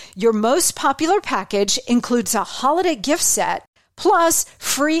 Your most popular package includes a holiday gift set plus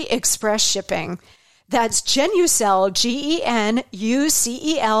free express shipping. That's Genucel,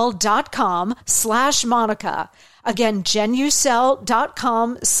 Genucel.com/Monica. Again,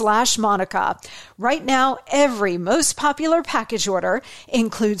 Genucel.com/Monica. Right now, every most popular package order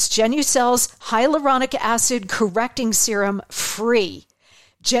includes Genucel's hyaluronic acid correcting serum free.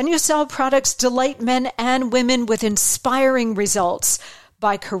 Genucel products delight men and women with inspiring results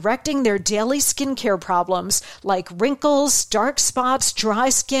by correcting their daily skincare problems like wrinkles, dark spots, dry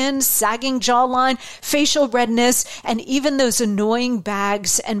skin, sagging jawline, facial redness, and even those annoying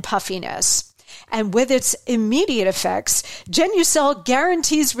bags and puffiness. And with its immediate effects, Genucel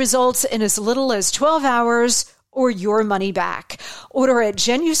guarantees results in as little as 12 hours or your money back. Order at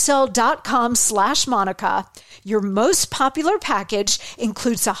Genucel.com/Monica. Your most popular package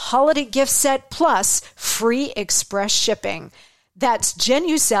includes a holiday gift set plus free express shipping. That's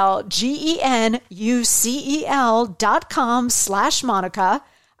Genucel, Genucel.com/Monica.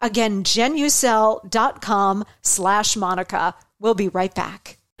 Again, Genucel.com/Monica. We'll be right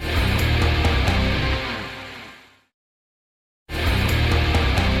back.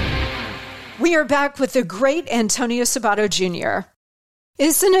 We are back with the great Antonio Sabato Jr.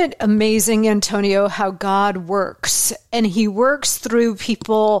 Isn't it amazing, Antonio, how God works? And he works through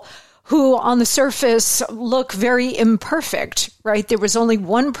people who on the surface look very imperfect, right? There was only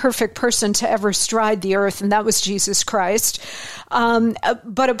one perfect person to ever stride the earth, and that was Jesus Christ.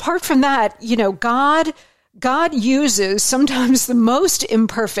 But apart from that, God uses sometimes the most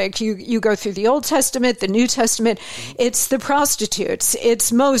imperfect. You go through the Old Testament, the New Testament, it's the prostitutes,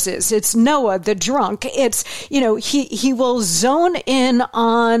 it's Moses, it's Noah, the drunk. It's, he will zone in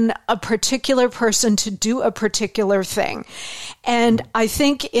on a particular person to do a particular thing. And I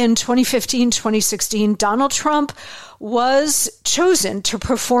think in 2015, 2016, Donald Trump was chosen to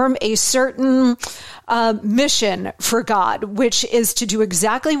perform a certain mission for God, which is to do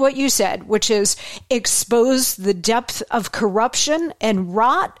exactly what you said, which is expose the depth of corruption and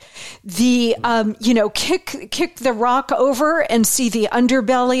rot, the, kick the rock over and see the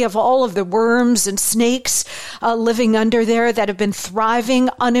underbelly of all of the worms and snakes living under there that have been thriving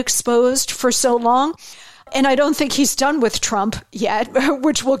unexposed for so long. And I don't think he's done with Trump yet,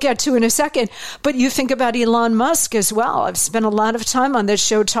 which we'll get to in a second. But you think about Elon Musk as well. I've spent a lot of time on this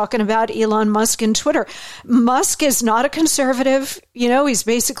show talking about Elon Musk and Twitter. Musk is not a conservative. He's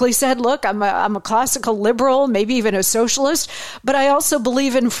basically said, look, I'm a classical liberal, maybe even a socialist, but I also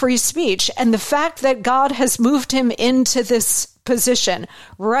believe in free speech. And the fact that God has moved him into this position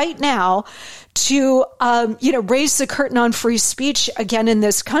right now to, raise the curtain on free speech again in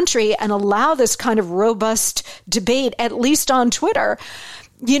this country and allow this kind of robust debate, at least on Twitter.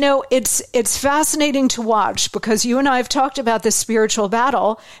 It's fascinating to watch because you and I have talked about this spiritual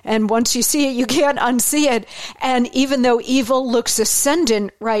battle, and once you see it, you can't unsee it. And even though evil looks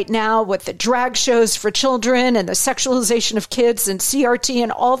ascendant right now with the drag shows for children and the sexualization of kids and CRT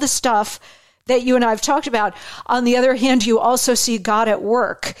and all the stuff that you and I have talked about, on the other hand, you also see God at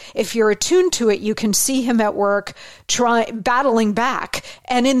work. If you're attuned to it, you can see him at work battling back.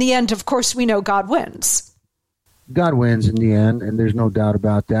 And in the end, of course, we know God wins. God wins in the end, and there's no doubt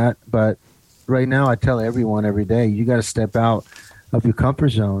about that. But right now, I tell everyone every day, you got to step out of your comfort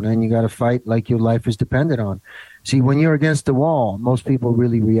zone, and you got to fight like your life is dependent on. See, when you're against the wall, most people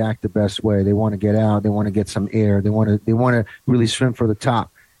really react the best way. They want to get out. They want to get some air. They want to really swim for the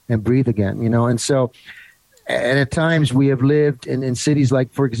top and breathe again, And so, and at times we have lived in cities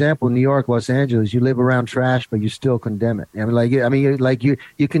like, for example, New York, Los Angeles. You live around trash, but you still condemn it. You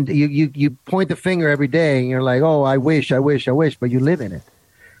point the finger every day, and you're like, oh, I wish, but you live in it.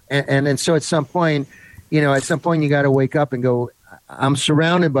 And so at some point, you got to wake up and go, I'm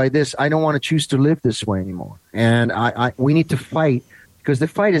surrounded by this. I don't want to choose to live this way anymore. And we need to fight, because the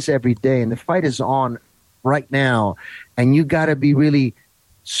fight is every day, and the fight is on right now. And you got to be really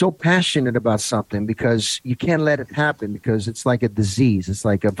so passionate about something, because you can't let it happen, because it's like a disease. It's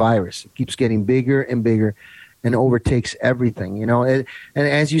like a virus. It keeps getting bigger and bigger and overtakes everything, And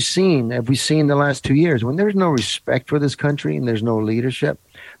as we've seen the last 2 years, when there's no respect for this country and there's no leadership,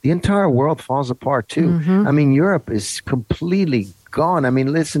 the entire world falls apart too. Mm-hmm. I mean, Europe is completely gone. I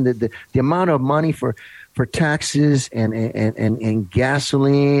mean, listen, the amount of money for taxes and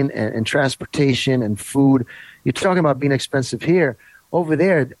gasoline and transportation and food. You're talking about being expensive here. Over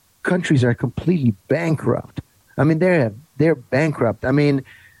there, countries are completely bankrupt. I mean, they're bankrupt. I mean,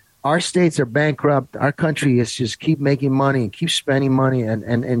 our states are bankrupt. Our country is just keep making money and keep spending money,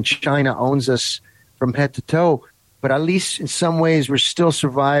 and China owns us from head to toe. But at least in some ways, we're still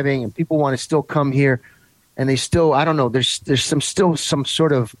surviving, and people want to still come here, and they still, I don't know, there's some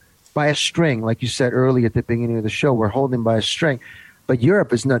sort of by a string, like you said earlier at the beginning of the show, we're holding by a string. But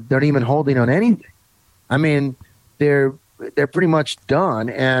Europe is not; they're not even holding on anything. I mean, they're pretty much done,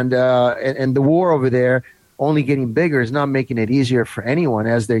 and the war over there only getting bigger is not making it easier for anyone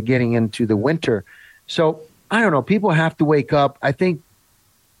as they're getting into the winter. So I don't know. People have to wake up. I think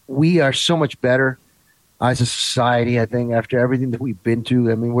we are so much better as a society. I think after everything that we've been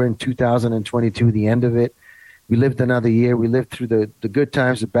through, I mean, we're in 2022, the end of it. We lived another year. We lived through the good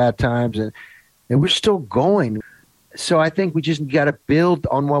times, the bad times, and we're still going. So I think we just got to build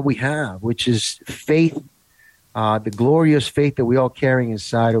on what we have, which is faith. The glorious faith that we all carry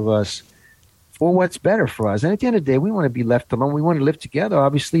inside of us for what's better for us. And at the end of the day, we want to be left alone. We want to live together,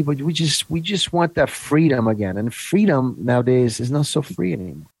 obviously, but we just want that freedom again. And freedom nowadays is not so free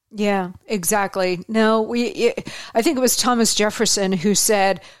anymore. Yeah, exactly. No, I think it was Thomas Jefferson who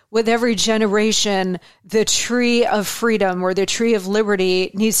said, with every generation, the tree of freedom or the tree of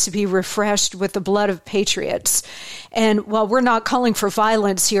liberty needs to be refreshed with the blood of patriots. And while we're not calling for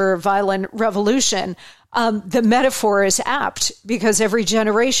violence here, violent revolution, the metaphor is apt, because every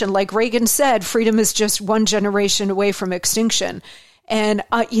generation, like Reagan said, freedom is just one generation away from extinction. And,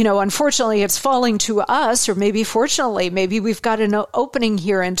 unfortunately, it's falling to us, or maybe fortunately, maybe we've got an opening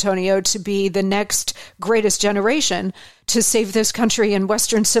here, Antonio, to be the next greatest generation to save this country and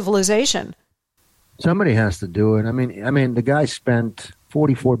Western civilization. Somebody has to do it. I mean, the guy spent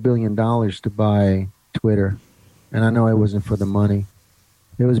 $44 billion to buy Twitter. And I know it wasn't for the money.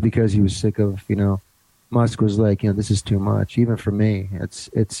 It was because he was sick of, Musk was like, this is too much, even for me.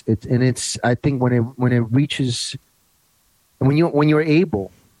 It's I think when it reaches, when you're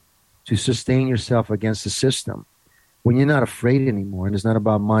able to sustain yourself against the system, when you're not afraid anymore, and it's not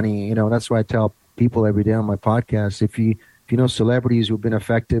about money, that's why I tell people every day on my podcast, if you know celebrities who've been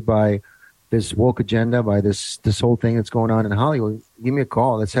affected by this woke agenda, by this whole thing that's going on in Hollywood, give me a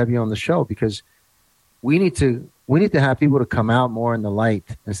call. Let's have you on the show, because we need to have people to come out more in the light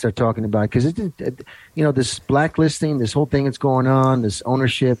and start talking about it. Because, this blacklisting, this whole thing that's going on, this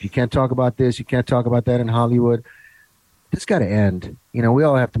ownership, you can't talk about this, you can't talk about that in Hollywood. It's got to end. We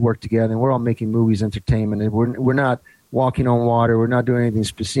all have to work together, and we're all making movies, entertainment, and we're not walking on water. We're not doing anything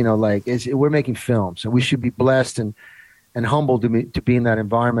specific. We're making films, and we should be blessed and humbled to be in that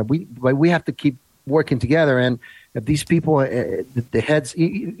environment. We have to keep working together. And if these people, the heads,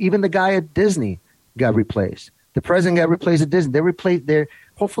 even the guy at Disney got replaced. The president got replaced at Disney.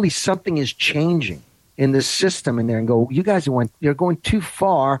 Hopefully something is changing in this system in there, and go, you guys you're going too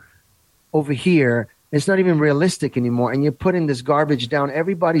far over here. It's not even realistic anymore. And you're putting this garbage down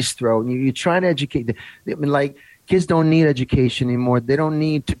everybody's throat, and you're trying to educate. Kids don't need education anymore. They don't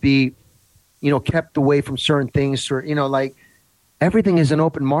need to be, kept away from certain things, or, everything is an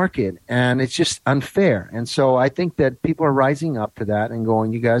open market, and it's just unfair. And so I think that people are rising up to that and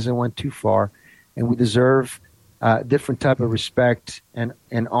going, you guys have went too far, and we deserve different type of respect and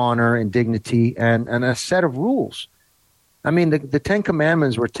honor and dignity and a set of rules. I mean, the Ten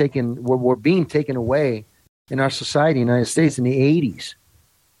Commandments were being taken away in our society, United States, in the 80s,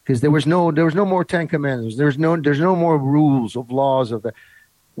 because there was no more Ten Commandments. There's no more rules of laws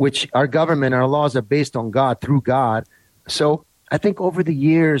which our government, our laws are based on God, through God. So I think over the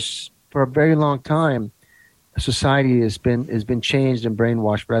years, for a very long time, society has been changed and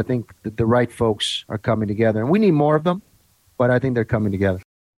brainwashed, but I think that the right folks are coming together, and we need more of them, but I think they're coming together.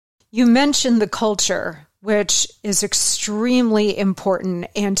 You mentioned the culture, which is extremely important,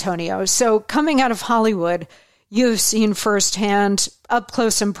 Antonio. So coming out of Hollywood, you've seen firsthand, up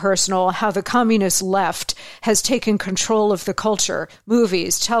close and personal, how the communist left has taken control of the culture,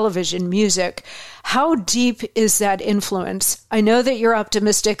 movies, television, music. How deep is that influence? I know that you're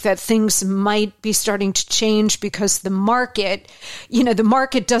optimistic that things might be starting to change because the market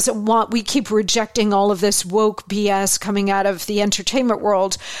doesn't we keep rejecting all of this woke BS coming out of the entertainment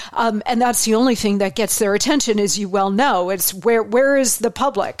world. And that's the only thing that gets their attention, as you well know. It's where is the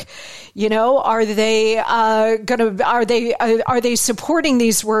public? Are they supporting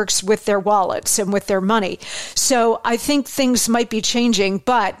these works with their wallets and with their money? So I think things might be changing,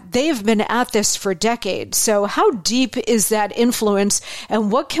 but they've been at this for decades. So how deep is that influence, and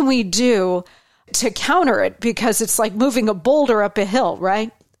what can we do to counter it? Because it's like moving a boulder up a hill,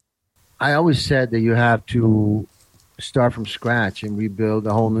 right? I always said that you have to start from scratch and rebuild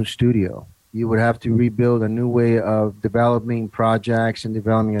a whole new studio. You would have to rebuild a new way of developing projects and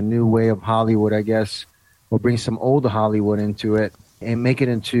developing a new way of Hollywood, I guess, or bring some old Hollywood into it and make it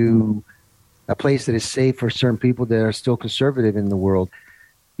into a place that is safe for certain people that are still conservative in the world.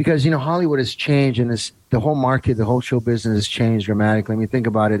 Because, Hollywood has changed, and the whole market, the whole show business has changed dramatically. I mean, think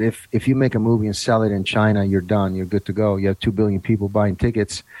about it. If you make a movie and sell it in China, you're done. You're good to go. You have 2 billion people buying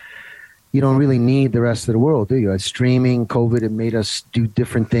tickets. You don't really need the rest of the world, do you? Streaming, COVID, it made us do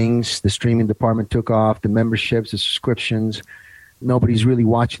different things. The streaming department took off, the memberships, the subscriptions. Nobody's really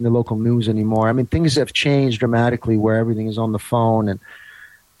watching the local news anymore. I mean, things have changed dramatically where everything is on the phone. And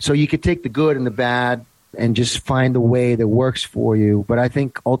so you could take the good and the bad and just find a way that works for you. But I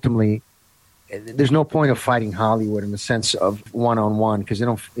think ultimately there's no point of fighting Hollywood in the sense of one-on-one, because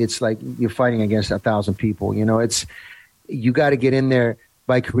it's like you're fighting against 1,000 people. You got to get in there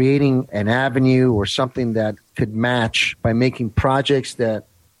by creating an avenue or something that could match, by making projects that,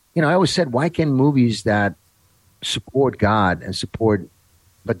 I always said, why can't movies that support God and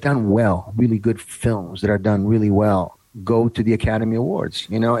but done well, really good films that are done really well, go to the Academy Awards?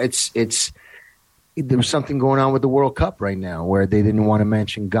 There was something going on with the World Cup right now where they didn't want to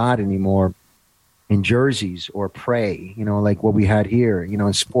mention God anymore in jerseys or pray, like what we had here,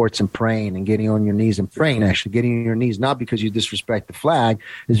 in sports, and praying and getting on your knees and praying, actually getting on your knees, not because you disrespect the flag,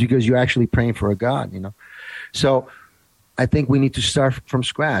 is because you're actually praying for a God, So I think we need to start from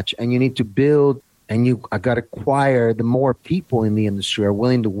scratch, and you need to build, and I got to acquire the more people in the industry are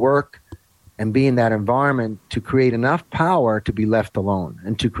willing to work and be in that environment to create enough power to be left alone,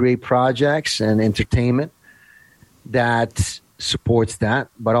 and to create projects and entertainment that supports that,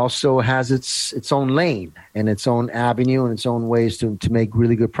 but also has its own lane and its own avenue and its own ways to make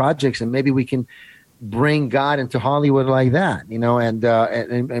really good projects. And maybe we can bring God into Hollywood like that,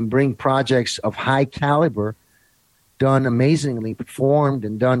 and bring projects of high caliber, done amazingly, performed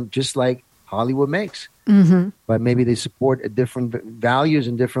and done just like Hollywood makes. Mm-hmm. But maybe they support a different values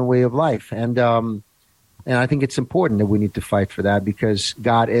and different way of life. And I think it's important that we need to fight for that, because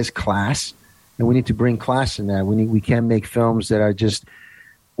God is class, and we need to bring class in that. We can't make films that are just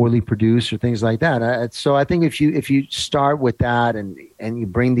poorly produced or things like that. So I think if you start with that and you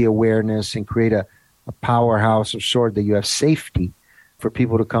bring the awareness and create a powerhouse of sort, that you have safety for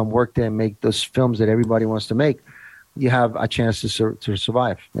people to come work there and make those films that everybody wants to make, you have a chance to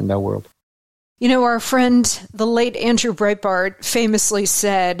survive in that world. Our friend, the late Andrew Breitbart, famously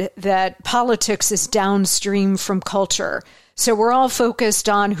said that politics is downstream from culture. So we're all focused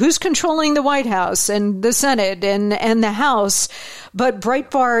on who's controlling the White House and the Senate and the House. But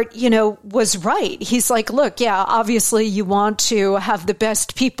Breitbart, was right. He's like, look, yeah, obviously you want to have the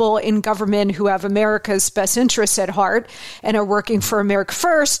best people in government who have America's best interests at heart and are working for America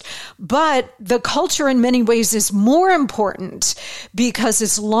first. But the culture in many ways is more important because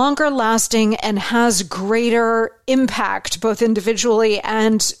it's longer lasting and has greater impact, both individually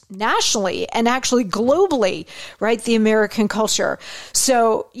and nationally and actually globally, right? The American culture.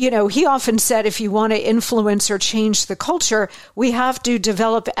 So, he often said, if you want to influence or change the culture, we have to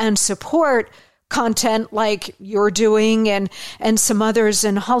develop and support content like you're doing and some others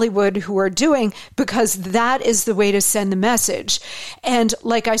in Hollywood who are doing, because that is the way to send the message. And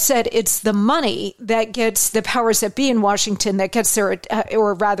like I said, it's the money that gets the powers that be in Washington that gets their,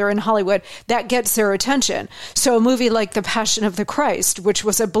 or rather in Hollywood, that gets their attention. So a movie like The Passion of the Christ, which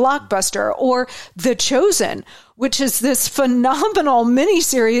was a blockbuster, or The Chosen, which is this phenomenal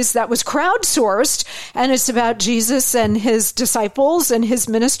miniseries that was crowdsourced, and it's about Jesus and his disciples and his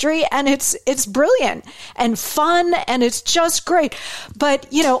ministry, and it's brilliant and fun, and it's just great. But,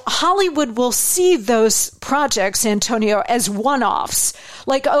 Hollywood will see those projects, Antonio, as one-offs.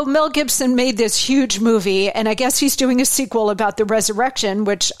 Like, Mel Gibson made this huge movie, and I guess he's doing a sequel about the resurrection,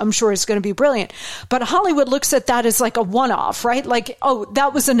 which I'm sure is going to be brilliant. But Hollywood looks at that as like a one-off, right? Like,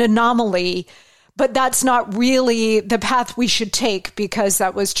 that was an anomaly. But that's not really the path we should take because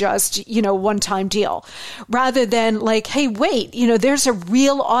that was just, one-time deal. Rather than like, hey, wait, there's a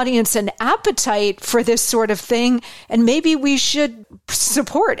real audience and appetite for this sort of thing, and maybe we should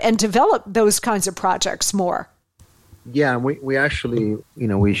support and develop those kinds of projects more. Yeah, we actually,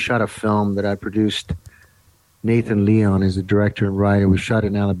 we shot a film that I produced. Nathan Leon is the director and writer. We shot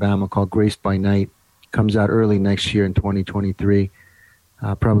in Alabama called Grace by Night. Comes out early next year in 2023.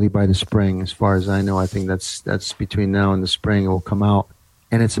 Probably by the spring, as far as I know. I think that's between now and the spring it will come out.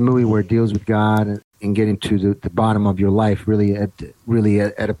 And it's a movie where it deals with God and getting to the bottom of your life, really at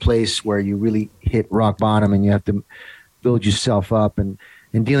a place where you really hit rock bottom and you have to build yourself up and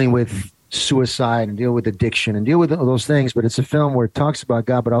dealing with suicide and deal with addiction and deal with all those things. But it's a film where it talks about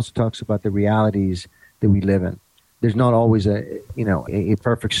God, but also talks about the realities that we live in. There's not always a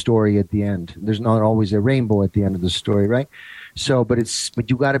perfect story at the end. There's not always a rainbow at the end of the story, right? So, but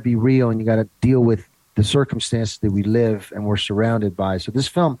you got to be real and you got to deal with the circumstances that we live and we're surrounded by. So this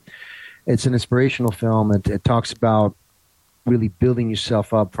film, it's an inspirational film. It talks about really building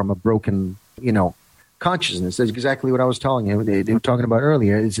yourself up from a broken, consciousness. That's exactly what I was telling you. They were talking about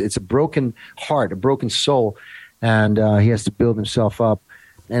earlier. It's a broken heart, a broken soul, and he has to build himself up.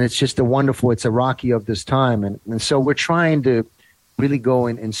 And it's just it's a Rocky of this time. And so we're trying to really go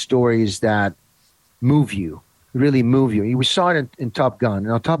in stories that really move you. We saw it in Top Gun.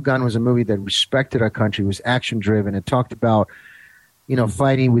 Now, Top Gun was a movie that respected our country, was action-driven. It talked about,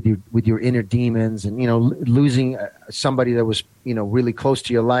 fighting with your inner demons and, losing somebody that was, really close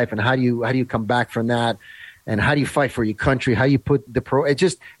to your life. And how do you come back from that? And how do you fight for your country? How do you put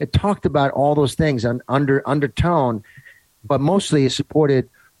it talked about all those things undertone, but mostly it supported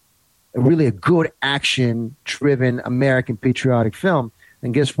really a good action-driven American patriotic film.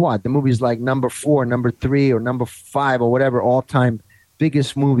 And guess what? The movie's like number 4, number 3, or number 5, or whatever, all-time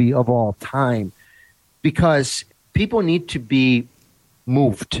biggest movie of all time. Because people need to be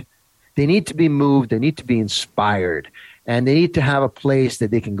moved. They need to be moved. They need to be inspired. And they need to have a place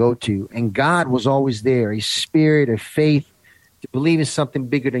that they can go to. And God was always there. A spirit of faith to believe in something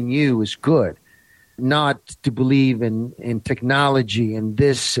bigger than you is good. Not to believe in technology and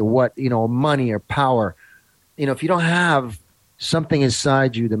this or what, money or power. If you don't have something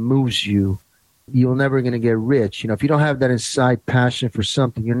inside you that moves you, you're never going to get rich. If you don't have that inside passion for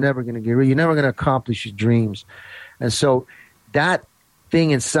something, you're never going to get rich. You're never going to accomplish your dreams. And so that thing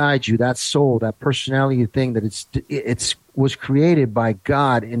inside you, that soul, that personality thing, that it's was created by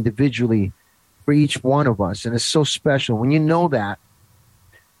God individually for each one of us. And it's so special. When you know that,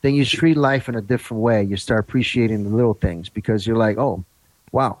 then you treat life in a different way. You start appreciating the little things because you're like, oh,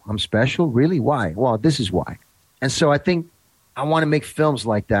 wow, I'm special? Really? Why? Well, this is why. And so I think I want to make films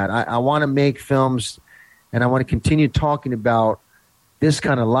like that. I want to make films, and I want to continue talking about this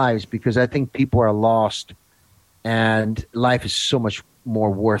kind of lives because I think people are lost, and life is so much more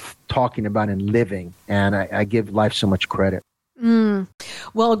worth talking about and living, and I give life so much credit.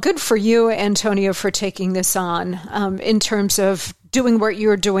 Well, good for you, Antonio, for taking this on in terms of doing what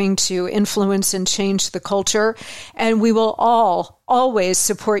you're doing to influence and change the culture. And we will always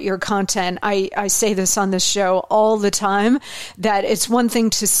support your content. I say this on this show all the time, that it's one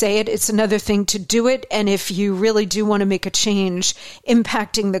thing to say it, it's another thing to do it. And if you really do want to make a change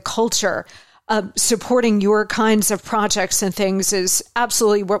impacting the culture, supporting your kinds of projects and things is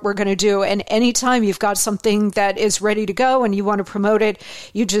absolutely what we're going to do. And anytime you've got something that is ready to go and you want to promote it,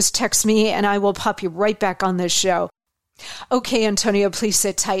 you just text me and I will pop you right back on this show. Okay, Antonio, please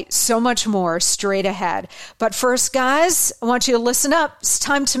sit tight. So much more straight ahead. But first, guys, I want you to listen up. It's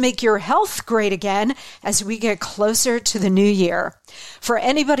time to make your health great again as we get closer to the new year. For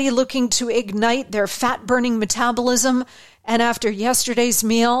anybody looking to ignite their fat-burning metabolism, and after yesterday's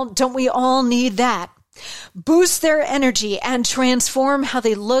meal, don't we all need that? Boost their energy and transform how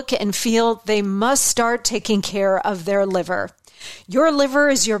they look and feel, they must start taking care of their liver. Your liver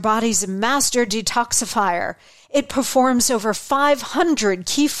is your body's master detoxifier. It performs over 500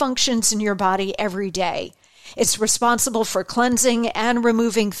 key functions in your body every day. It's responsible for cleansing and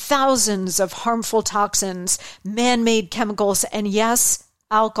removing thousands of harmful toxins, man-made chemicals, and yes,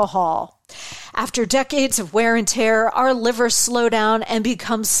 alcohol. After decades of wear and tear, our livers slow down and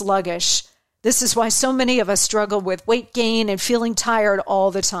become sluggish. This is why so many of us struggle with weight gain and feeling tired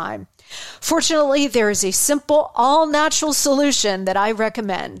all the time. Fortunately, there is a simple, all-natural solution that I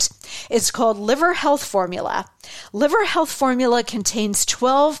recommend. It's called Liver Health Formula. Liver Health Formula contains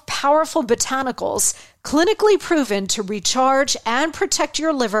 12 powerful botanicals clinically proven to recharge and protect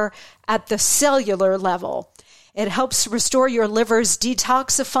your liver at the cellular level. It helps restore your liver's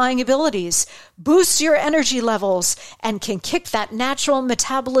detoxifying abilities, boosts your energy levels, and can kick that natural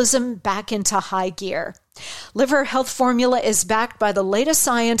metabolism back into high gear. Liver Health Formula is backed by the latest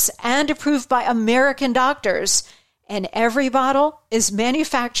science and approved by American doctors, and every bottle is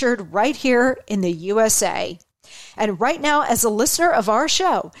manufactured right here in the USA. And right now, as a listener of our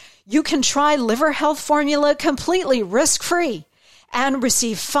show, you can try Liver Health Formula completely risk-free and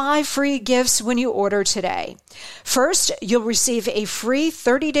receive 5 free gifts when you order today. First, you'll receive a free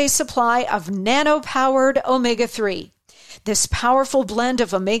 30-day supply of nano-powered omega-3. This powerful blend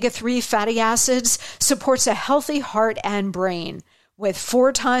of omega-3 fatty acids supports a healthy heart and brain, with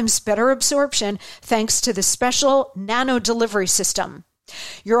 4 times better absorption thanks to the special nano delivery system.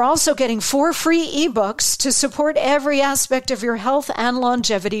 You're also getting 4 free ebooks to support every aspect of your health and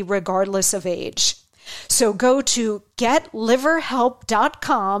longevity regardless of age. So go to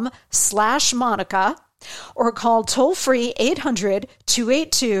getliverhelp.com/Monica or call toll-free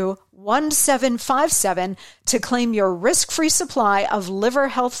 800-282-1757 to claim your risk-free supply of Liver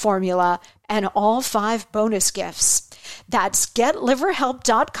Health Formula and all 5 bonus gifts. That's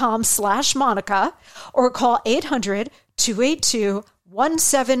getliverhelp.com/Monica or call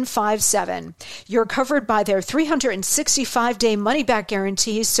 800-282-1757. You're covered by their 365-day money-back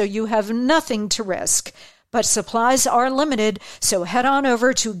guarantee, so you have nothing to risk. But supplies are limited, so head on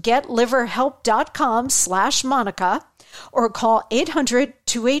over to getliverhelp.com/Monica or call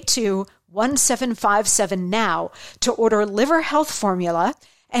 800-282-1757 now to order Liver Health Formula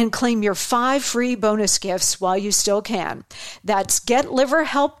and claim your 5 free bonus gifts while you still can. That's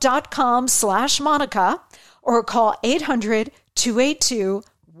getliverhelp.com/Monica or call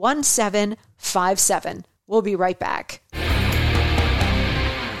 800-282-1757. We'll be right back.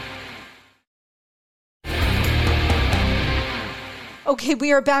 Okay,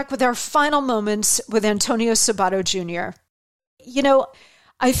 we are back with our final moments with Antonio Sabato Jr. You know,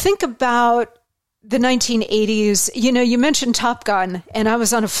 I think about the 1980s. You know, you mentioned Top Gun, and I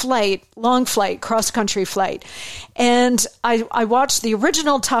was on a flight, long flight, cross-country flight. And I watched the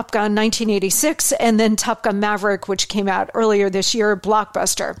original Top Gun, 1986, and then Top Gun Maverick, which came out earlier this year,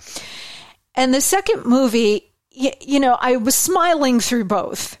 blockbuster. And the second movie, you know, I was smiling through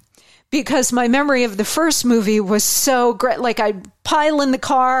both, because my memory of the first movie was so great. Like, I'd pile in the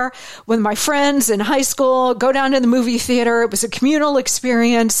car with my friends in high school, go down to the movie theater. It was a communal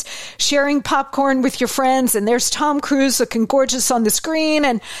experience, sharing popcorn with your friends. And there's Tom Cruise looking gorgeous on the screen,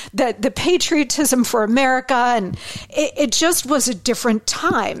 and the patriotism for America. And it just was a different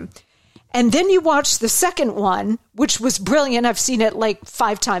time. And then you watch the second one, which was brilliant. I've seen it like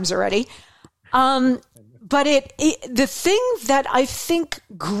 5 times already. But the thing that I think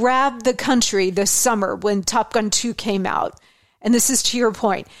grabbed the country this summer when Top Gun 2 came out, and this is to your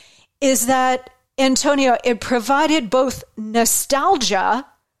point, is that, Antonio, it provided both nostalgia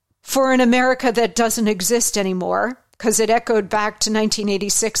for an America that doesn't exist anymore, because it echoed back to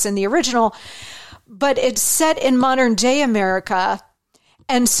 1986 in the original, but it's set in modern day America.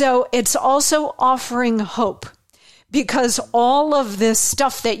 And so it's also offering hope. Because all of this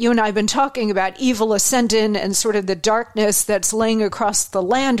stuff that you and I have been talking about, evil ascendant and sort of the darkness that's laying across the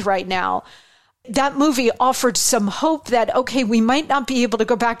land right now, that movie offered some hope that, okay, we might not be able to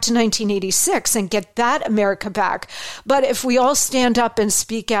go back to 1986 and get that America back. But if we all stand up and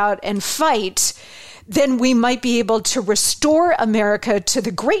speak out and fight, then we might be able to restore America to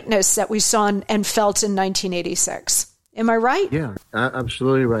the greatness that we saw and felt in 1986. Am I right? Yeah,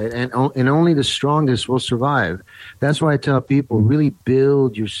 absolutely right. And only the strongest will survive. That's why I tell people, really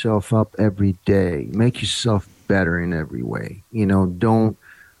build yourself up every day. Make yourself better in every way. Don't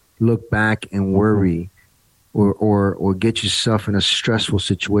look back and worry or get yourself in a stressful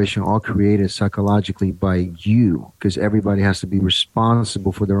situation all created psychologically by you, because everybody has to be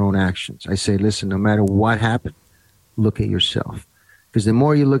responsible for their own actions. I say, listen, no matter what happened, look at yourself. Because the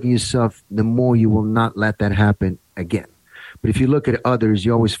more you look at yourself, the more you will not let that happen again. But if you look at others,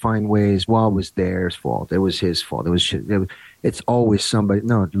 you always find ways, well, it was theirs fault. It was his fault. It's always somebody.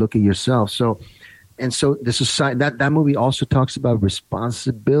 No, look at yourself. So the society, that movie also talks about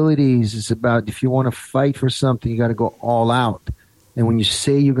responsibilities. It's about, if you want to fight for something, you got to go all out. And when you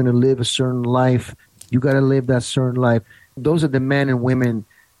say you're going to live a certain life, you got to live that certain life. Those are the men and women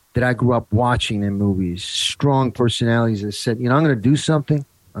that I grew up watching in movies, strong personalities that said, I'm going to do something,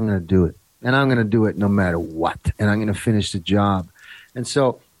 I'm going to do it. And I'm going to do it no matter what. And I'm going to finish the job. And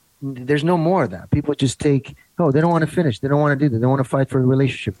so there's no more of that. People just they don't want to finish. They don't want to do that. They don't want to fight for a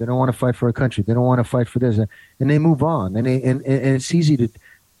relationship. They don't want to fight for a country. They don't want to fight for this. And they move on. And it's easy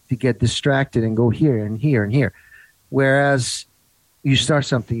to get distracted and go here and here and here. Whereas you start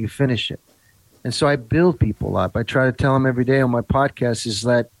something, you finish it. And so I build people up. I try to tell them every day on my podcast is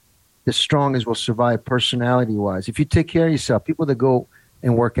that the strongest will survive personality-wise. If you take care of yourself, people that go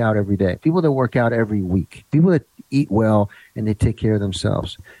and work out every day, people that work out every week, people that eat well and they take care of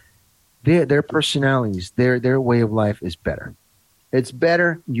themselves, their personalities, their way of life is better. It's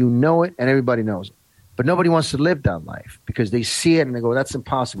better, it, and everybody knows it. But nobody wants to live that life because they see it and they go, that's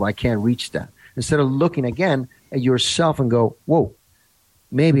impossible. I can't reach that. Instead of looking again at yourself and go, whoa,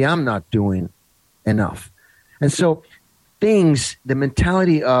 maybe I'm not doing enough. And so the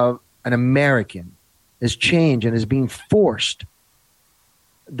mentality of an American has changed and is being forced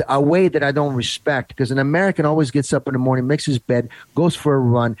a way that I don't respect, because an American always gets up in the morning, makes his bed, goes for a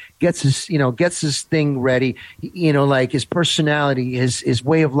run, gets his thing ready, like his personality, his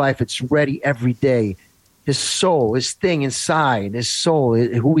way of life, it's ready every day. His soul, his thing inside, his soul,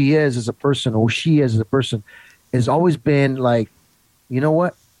 who he is as a person, who she is as a person, has always been like, you know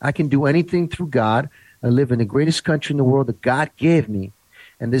what? I can do anything through God. I live in the greatest country in the world that God gave me,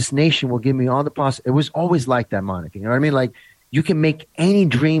 and this nation will give me all the possible. It was always like that, Monica. You know what I mean? Like, you can make any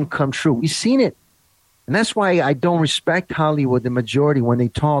dream come true. We've seen it. And that's why I don't respect Hollywood, the majority, when they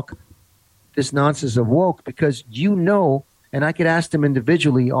talk this nonsense of woke, because and I could ask them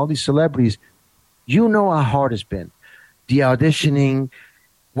individually, all these celebrities, how hard it's been. The auditioning,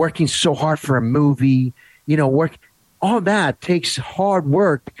 working so hard for a movie, all that takes hard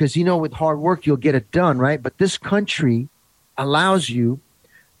work because, with hard work, you'll get it done, right? But this country allows you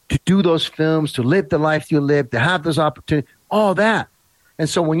to do those films, to live the life you live, to have those opportunities, all that. And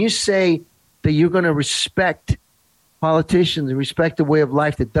so when you say that you're going to respect politicians and respect the way of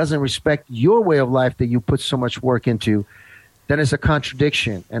life that doesn't respect your way of life that you put so much work into, then it's a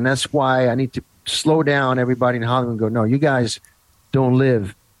contradiction. And that's why I need to slow down everybody in Hollywood and go, no, you guys don't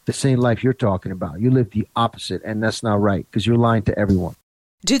live the same life you're talking about. You live the opposite, and that's not right because you're lying to everyone.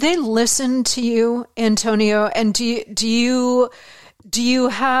 Do they listen to you, Antonio? And do you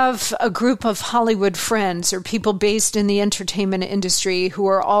have a group of Hollywood friends or people based in the entertainment industry who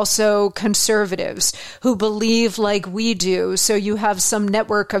are also conservatives, who believe like we do, so you have some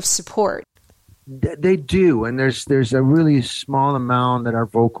network of support? They do, and there's a really small amount that are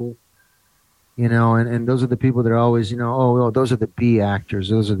vocal, and those are the people that are always, those are the B actors,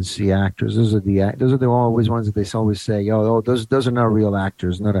 those are the C actors, those are the always ones that they always say, those are not real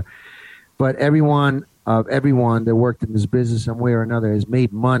actors, but everyone that worked in this business some way or another has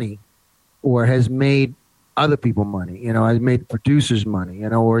made money or has made other people money, has made producers money,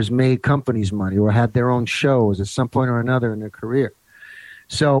 or has made companies money or had their own shows at some point or another in their career.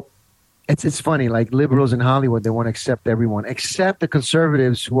 So it's funny, like liberals in Hollywood, they want to accept everyone, except the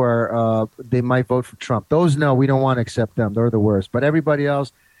conservatives who are, they might vote for Trump. Those, no, we don't want to accept them. They're the worst. But everybody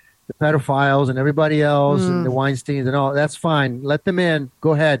else, the pedophiles and everybody else and the Weinsteins and all, that's fine. Let them in.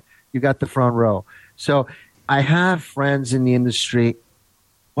 Go ahead. You got the front row. So I have friends in the industry.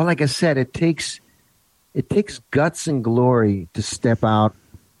 Well, like I said, it takes guts and glory to step out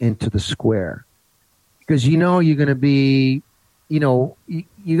into the square, because you're going to be, you're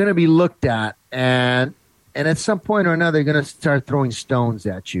going to be looked at, and at some point or another, you're going to start throwing stones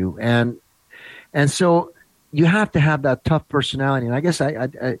at you, and so you have to have that tough personality. And I guess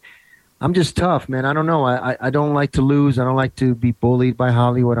I'm just tough, man. I don't know. I don't like to lose. I don't like to be bullied by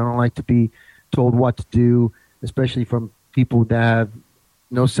Hollywood. I don't like to be told what to do, especially from people that have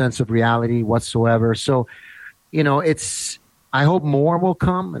no sense of reality whatsoever. So, I hope more will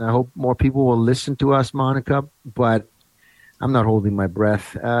come, and I hope more people will listen to us, Monica, but I'm not holding my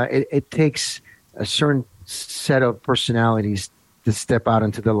breath. It takes a certain set of personalities to step out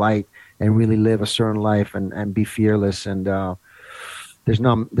into the light and really live a certain life and be fearless. And there's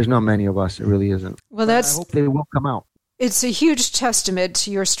not many of us. It really isn't. Well, I hope they will come out. It's a huge testament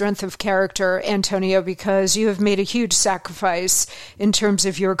to your strength of character, Antonio, because you have made a huge sacrifice in terms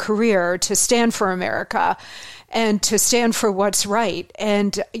of your career to stand for America and to stand for what's right.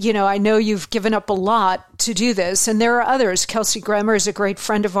 And, I know you've given up a lot to do this, and there are others. Kelsey Grammer is a great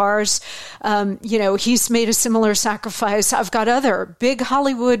friend of ours. He's made a similar sacrifice. I've got other big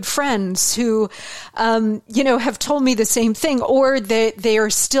Hollywood friends who, have told me the same thing, or they are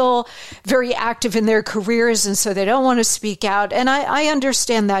still very active in their careers, and so they don't want to speak out. And I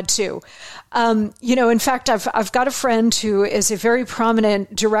understand that too. In fact, I've got a friend who is a very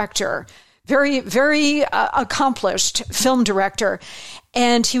prominent director, very, very accomplished film director.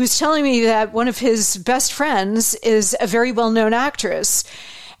 And he was telling me that one of his best friends is a very well-known actress.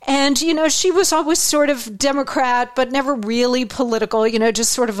 And, she was always sort of Democrat, but never really political,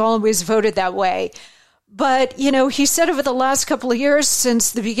 just sort of always voted that way. But, he said over the last couple of years,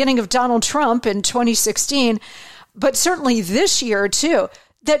 since the beginning of Donald Trump in 2016, but certainly this year too,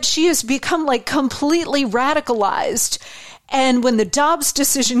 that she has become like completely radicalized. And when the Dobbs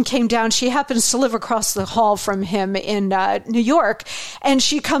decision came down, she happens to live across the hall from him in New York, and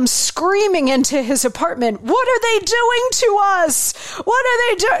she comes screaming into his apartment, "What are they doing to us? What are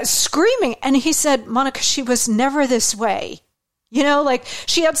they doing?" Screaming. And he said, "Monica, she was never this way."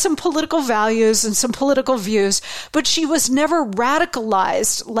 She had some political values and some political views, but she was never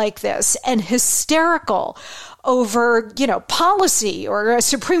radicalized like this and hysterical over, policy or a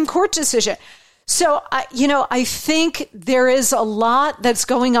Supreme Court decision. So, I think there is a lot that's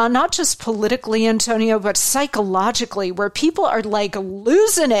going on, not just politically, Antonio, but psychologically, where people are like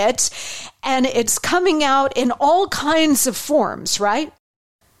losing it, and it's coming out in all kinds of forms, right?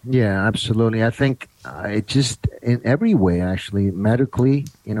 Yeah, absolutely. I think it just in every way, actually, medically,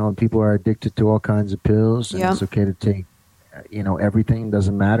 people are addicted to all kinds of pills, and it's okay to take, everything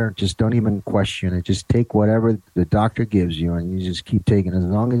doesn't matter. Just don't even question it. Just take whatever the doctor gives you, and you just keep taking it as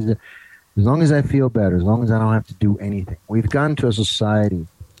long as I feel better, as long as I don't have to do anything. We've gotten to a society,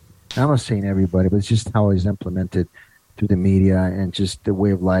 I'm not saying everybody, but it's just how it's implemented through the media and just the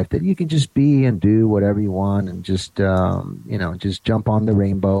way of life, that you can just be and do whatever you want and just, just jump on the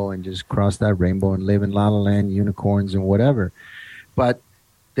rainbow and just cross that rainbow and live in La La Land, unicorns and whatever. But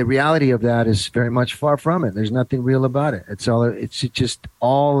the reality of that is very much far from it. There's nothing real about it. It's just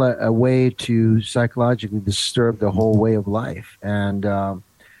all a way to psychologically disturb the whole way of life. And,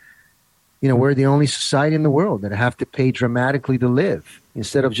 we're the only society in the world that have to pay dramatically to live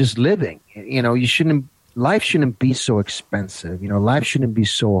instead of just living. Life shouldn't be so expensive. Life shouldn't be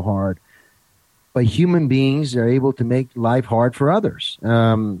so hard. But human beings are able to make life hard for others.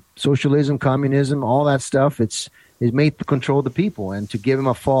 Socialism, communism, all that stuff, it's made to control the people and to give them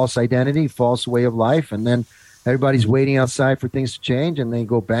a false identity, false way of life. And then everybody's waiting outside for things to change, and they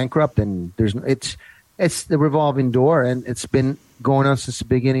go bankrupt. And it's the revolving door, and it's been going on since the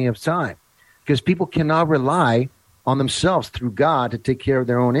beginning of time. Because people cannot rely on themselves through God to take care of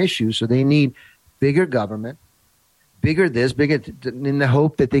their own issues. So they need bigger government, bigger in the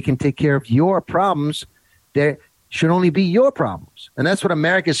hope that they can take care of your problems. There should only be your problems. And that's what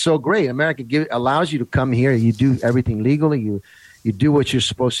America is so great. America allows you to come here. You do everything legally. You do what you're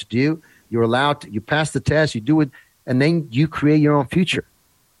supposed to do. You're allowed to, you pass the test, you do it, and then you create your own future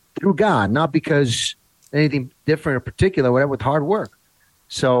through God, not because anything different or particular, whatever, with hard work.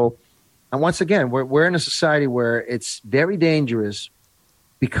 So, and once again, we're in a society where it's very dangerous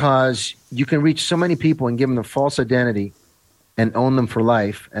because you can reach so many people and give them a false identity and own them for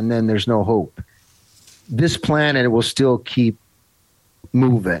life, and then there's no hope. This planet will still keep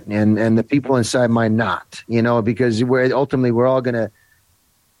moving, and the people inside might not, because we're all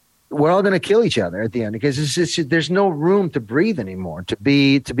gonna kill each other at the end, because there's no room to breathe anymore, to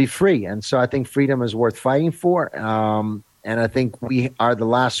be free. And so I think freedom is worth fighting for. And I think we are the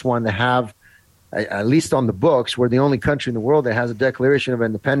last one to have, at least on the books, we're the only country in the world that has a Declaration of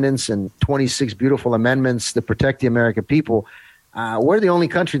Independence and 26 beautiful amendments that protect the American people. We're the only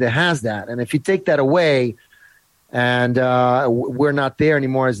country that has that. And if you take that away, and we're not there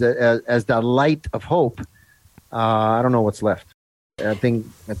anymore as the light of hope, I don't know what's left. I think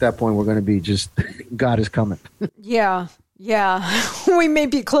at that point we're going to be just, God is coming. Yeah. Yeah, we may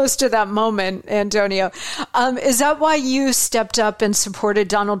be close to that moment, Antonio. Is that why you stepped up and supported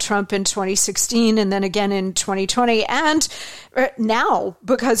Donald Trump in 2016 and then again in 2020? And now,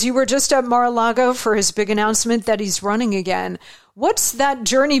 because you were just at Mar-a-Lago for his big announcement that he's running again. What's that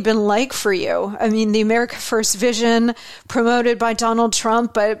journey been like for you? I mean, the America First vision promoted by Donald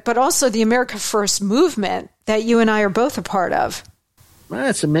Trump, but also the America First movement that you and I are both a part of. Well,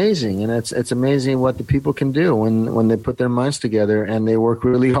 it's amazing, and it's amazing what the people can do when they put their minds together and they work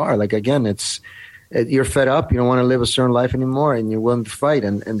really hard. Like, again, you're fed up, you don't want to live a certain life anymore, and you're willing to fight.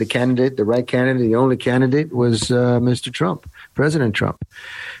 And the candidate, the right candidate, the only candidate was Mr. Trump, President Trump,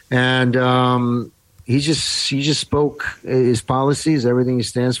 and he just spoke his policies, everything he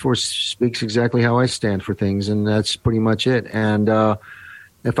stands for speaks exactly how I stand for things, and that's pretty much it. And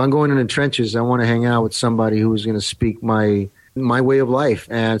if I'm going in the trenches, I want to hang out with somebody who's going to speak my way of life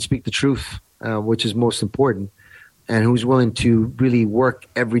and speak the truth, which is most important, and who's willing to really work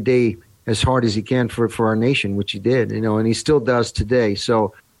every day as hard as he can for our nation, which he did, and he still does today.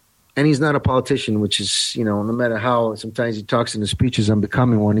 So, and he's not a politician, which is, no matter how sometimes he talks in his speeches, I'm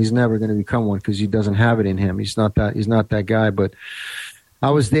becoming one. He's never going to become one because he doesn't have it in him. He's not that guy. But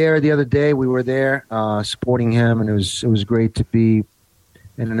I was there the other day. We were there supporting him, and it was great to be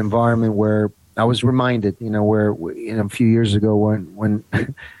in an environment where I was reminded, where a few years ago when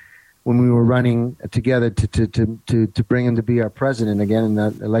when we were running together to bring him to be our president again, and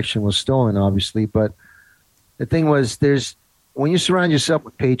that election was stolen, obviously. But the thing was, when you surround yourself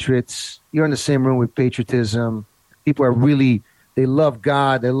with patriots, you're in the same room with patriotism. People are they love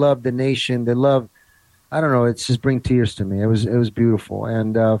God, they love the nation, they love. I don't know. It's just bring tears to me. It was beautiful,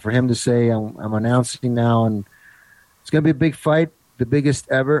 and for him to say, I'm announcing now, and it's going to be a big fight, the biggest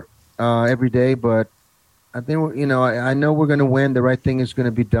ever. Every day, but I think, I know we're going to win. The right thing is going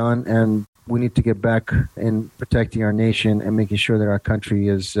to be done, and we need to get back in protecting our nation and making sure that our country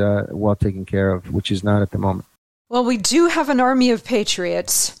is well taken care of, which is not at the moment. Well, we do have an army of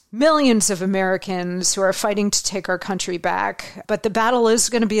patriots, millions of Americans who are fighting to take our country back. But the battle is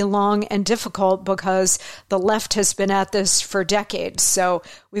going to be long and difficult because the left has been at this for decades. So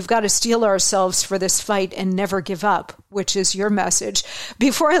we've got to steel ourselves for this fight and never give up, which is your message.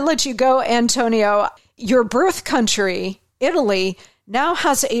 Before I let you go, Antonio, your birth country, Italy, now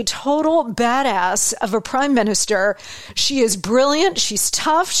has a total badass of a prime minister. She is brilliant. She's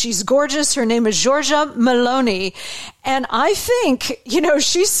tough. She's gorgeous. Her name is Giorgia Meloni. And I think,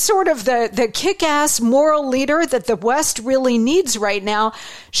 she's sort of the kick-ass moral leader that the West really needs right now.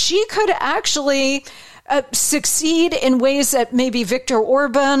 She could actually succeed in ways that maybe Viktor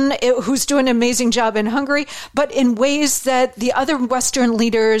Orban, who's doing an amazing job in Hungary, but in ways that the other Western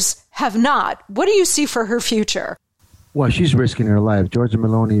leaders have not. What do you see for her future? Well, she's risking her life. Giorgia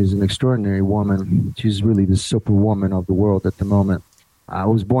Meloni is an extraordinary woman. She's really the superwoman of the world at the moment. I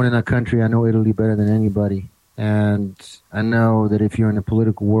was born in that country. I know Italy better than anybody. And I know that if you're in the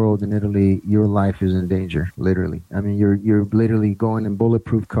political world in Italy, your life is in danger, literally. I mean, you're literally going in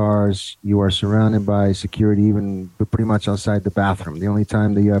bulletproof cars. You are surrounded by security, even pretty much outside the bathroom. The only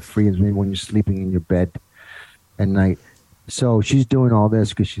time that you have free is maybe when you're sleeping in your bed at night. So she's doing all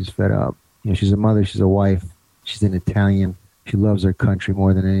this because she's fed up. She's a mother. She's a wife. She's an Italian. She loves her country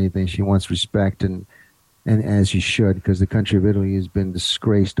more than anything. She wants respect, and as she should, because the country of Italy has been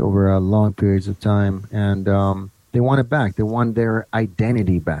disgraced over long periods of time, and they want it back. They want their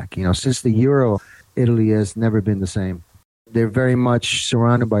identity back. Since the Euro, Italy has never been the same. They're very much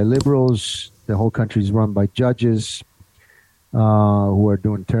surrounded by liberals. The whole country is run by judges who are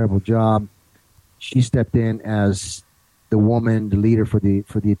doing a terrible job. She stepped in as the woman, the leader for the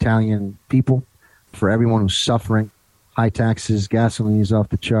Italian people. For everyone who's suffering, high taxes, gasoline is off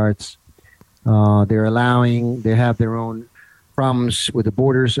the charts. They have their own problems with the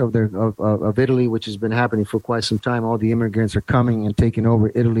borders of Italy, which has been happening for quite some time. All the immigrants are coming and taking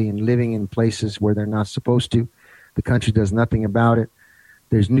over Italy and living in places where they're not supposed to. The country does nothing about it.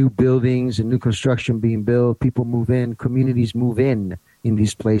 There's new buildings and new construction being built. People move in, communities move in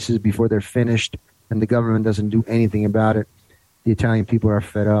these places before they're finished, and the government doesn't do anything about it. The Italian people are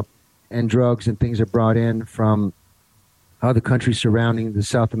fed up. And drugs and things are brought in from other countries surrounding the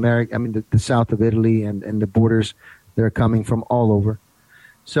South America. I mean, the south of Italy and the borders. They're coming from all over.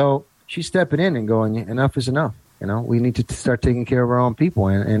 So she's stepping in and going, enough is enough. We need to start taking care of our own people,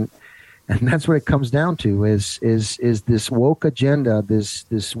 and that's what it comes down to is this woke agenda,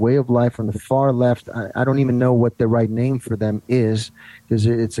 this way of life on the far left. I don't even know what the right name for them is, because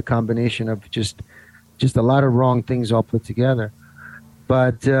it's a combination of just a lot of wrong things all put together.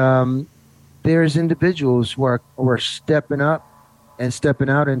 But there's individuals who are stepping up and stepping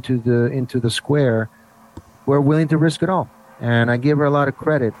out into the square we're willing to risk it all. And I give her a lot of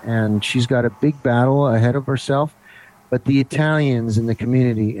credit. And she's got a big battle ahead of herself. But the Italians in the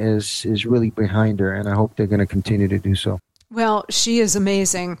community is really behind her, and I hope they're going to continue to do so. Well, she is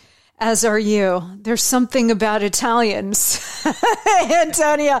amazing, as are you. There's something about Italians,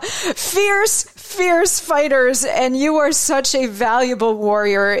 Antonia, fierce fighters, and you are such a valuable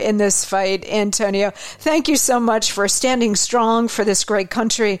warrior in this fight, Antonio. Thank you so much for standing strong for this great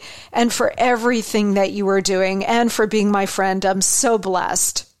country and for everything that you are doing and for being my friend. I'm so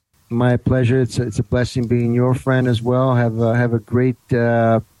blessed. My pleasure. It's a blessing being your friend as well. Have a great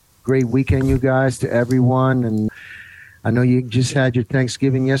weekend, you guys, to everyone. And I know you just had your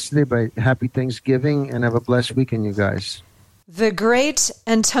Thanksgiving yesterday, but happy Thanksgiving and have a blessed weekend, you guys. The great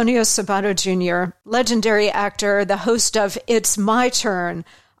Antonio Sabato Jr., legendary actor, the host of It's My Turn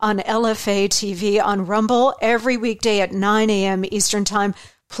on LFA TV on Rumble every weekday at 9 a.m. Eastern Time.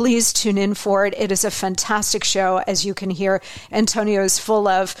 Please tune in for it. It is a fantastic show. As you can hear, Antonio is full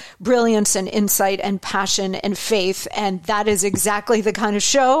of brilliance and insight and passion and faith. And that is exactly the kind of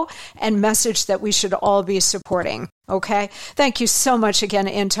show and message that we should all be supporting. Okay? Thank you so much again,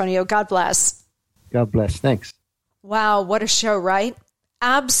 Antonio. God bless. God bless. Thanks. Wow, what a show, right?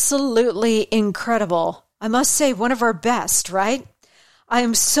 Absolutely incredible. I must say, one of our best, right? I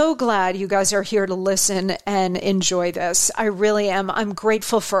am so glad you guys are here to listen and enjoy this. I really am. I'm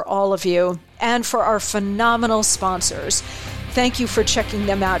grateful for all of you and for our phenomenal sponsors. Thank you for checking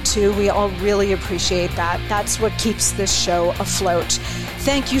them out too. We all really appreciate that. That's what keeps this show afloat.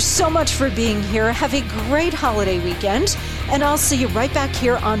 Thank you so much for being here. Have a great holiday weekend, and I'll see you right back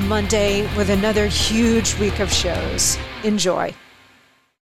here on Monday with another huge week of shows. Enjoy.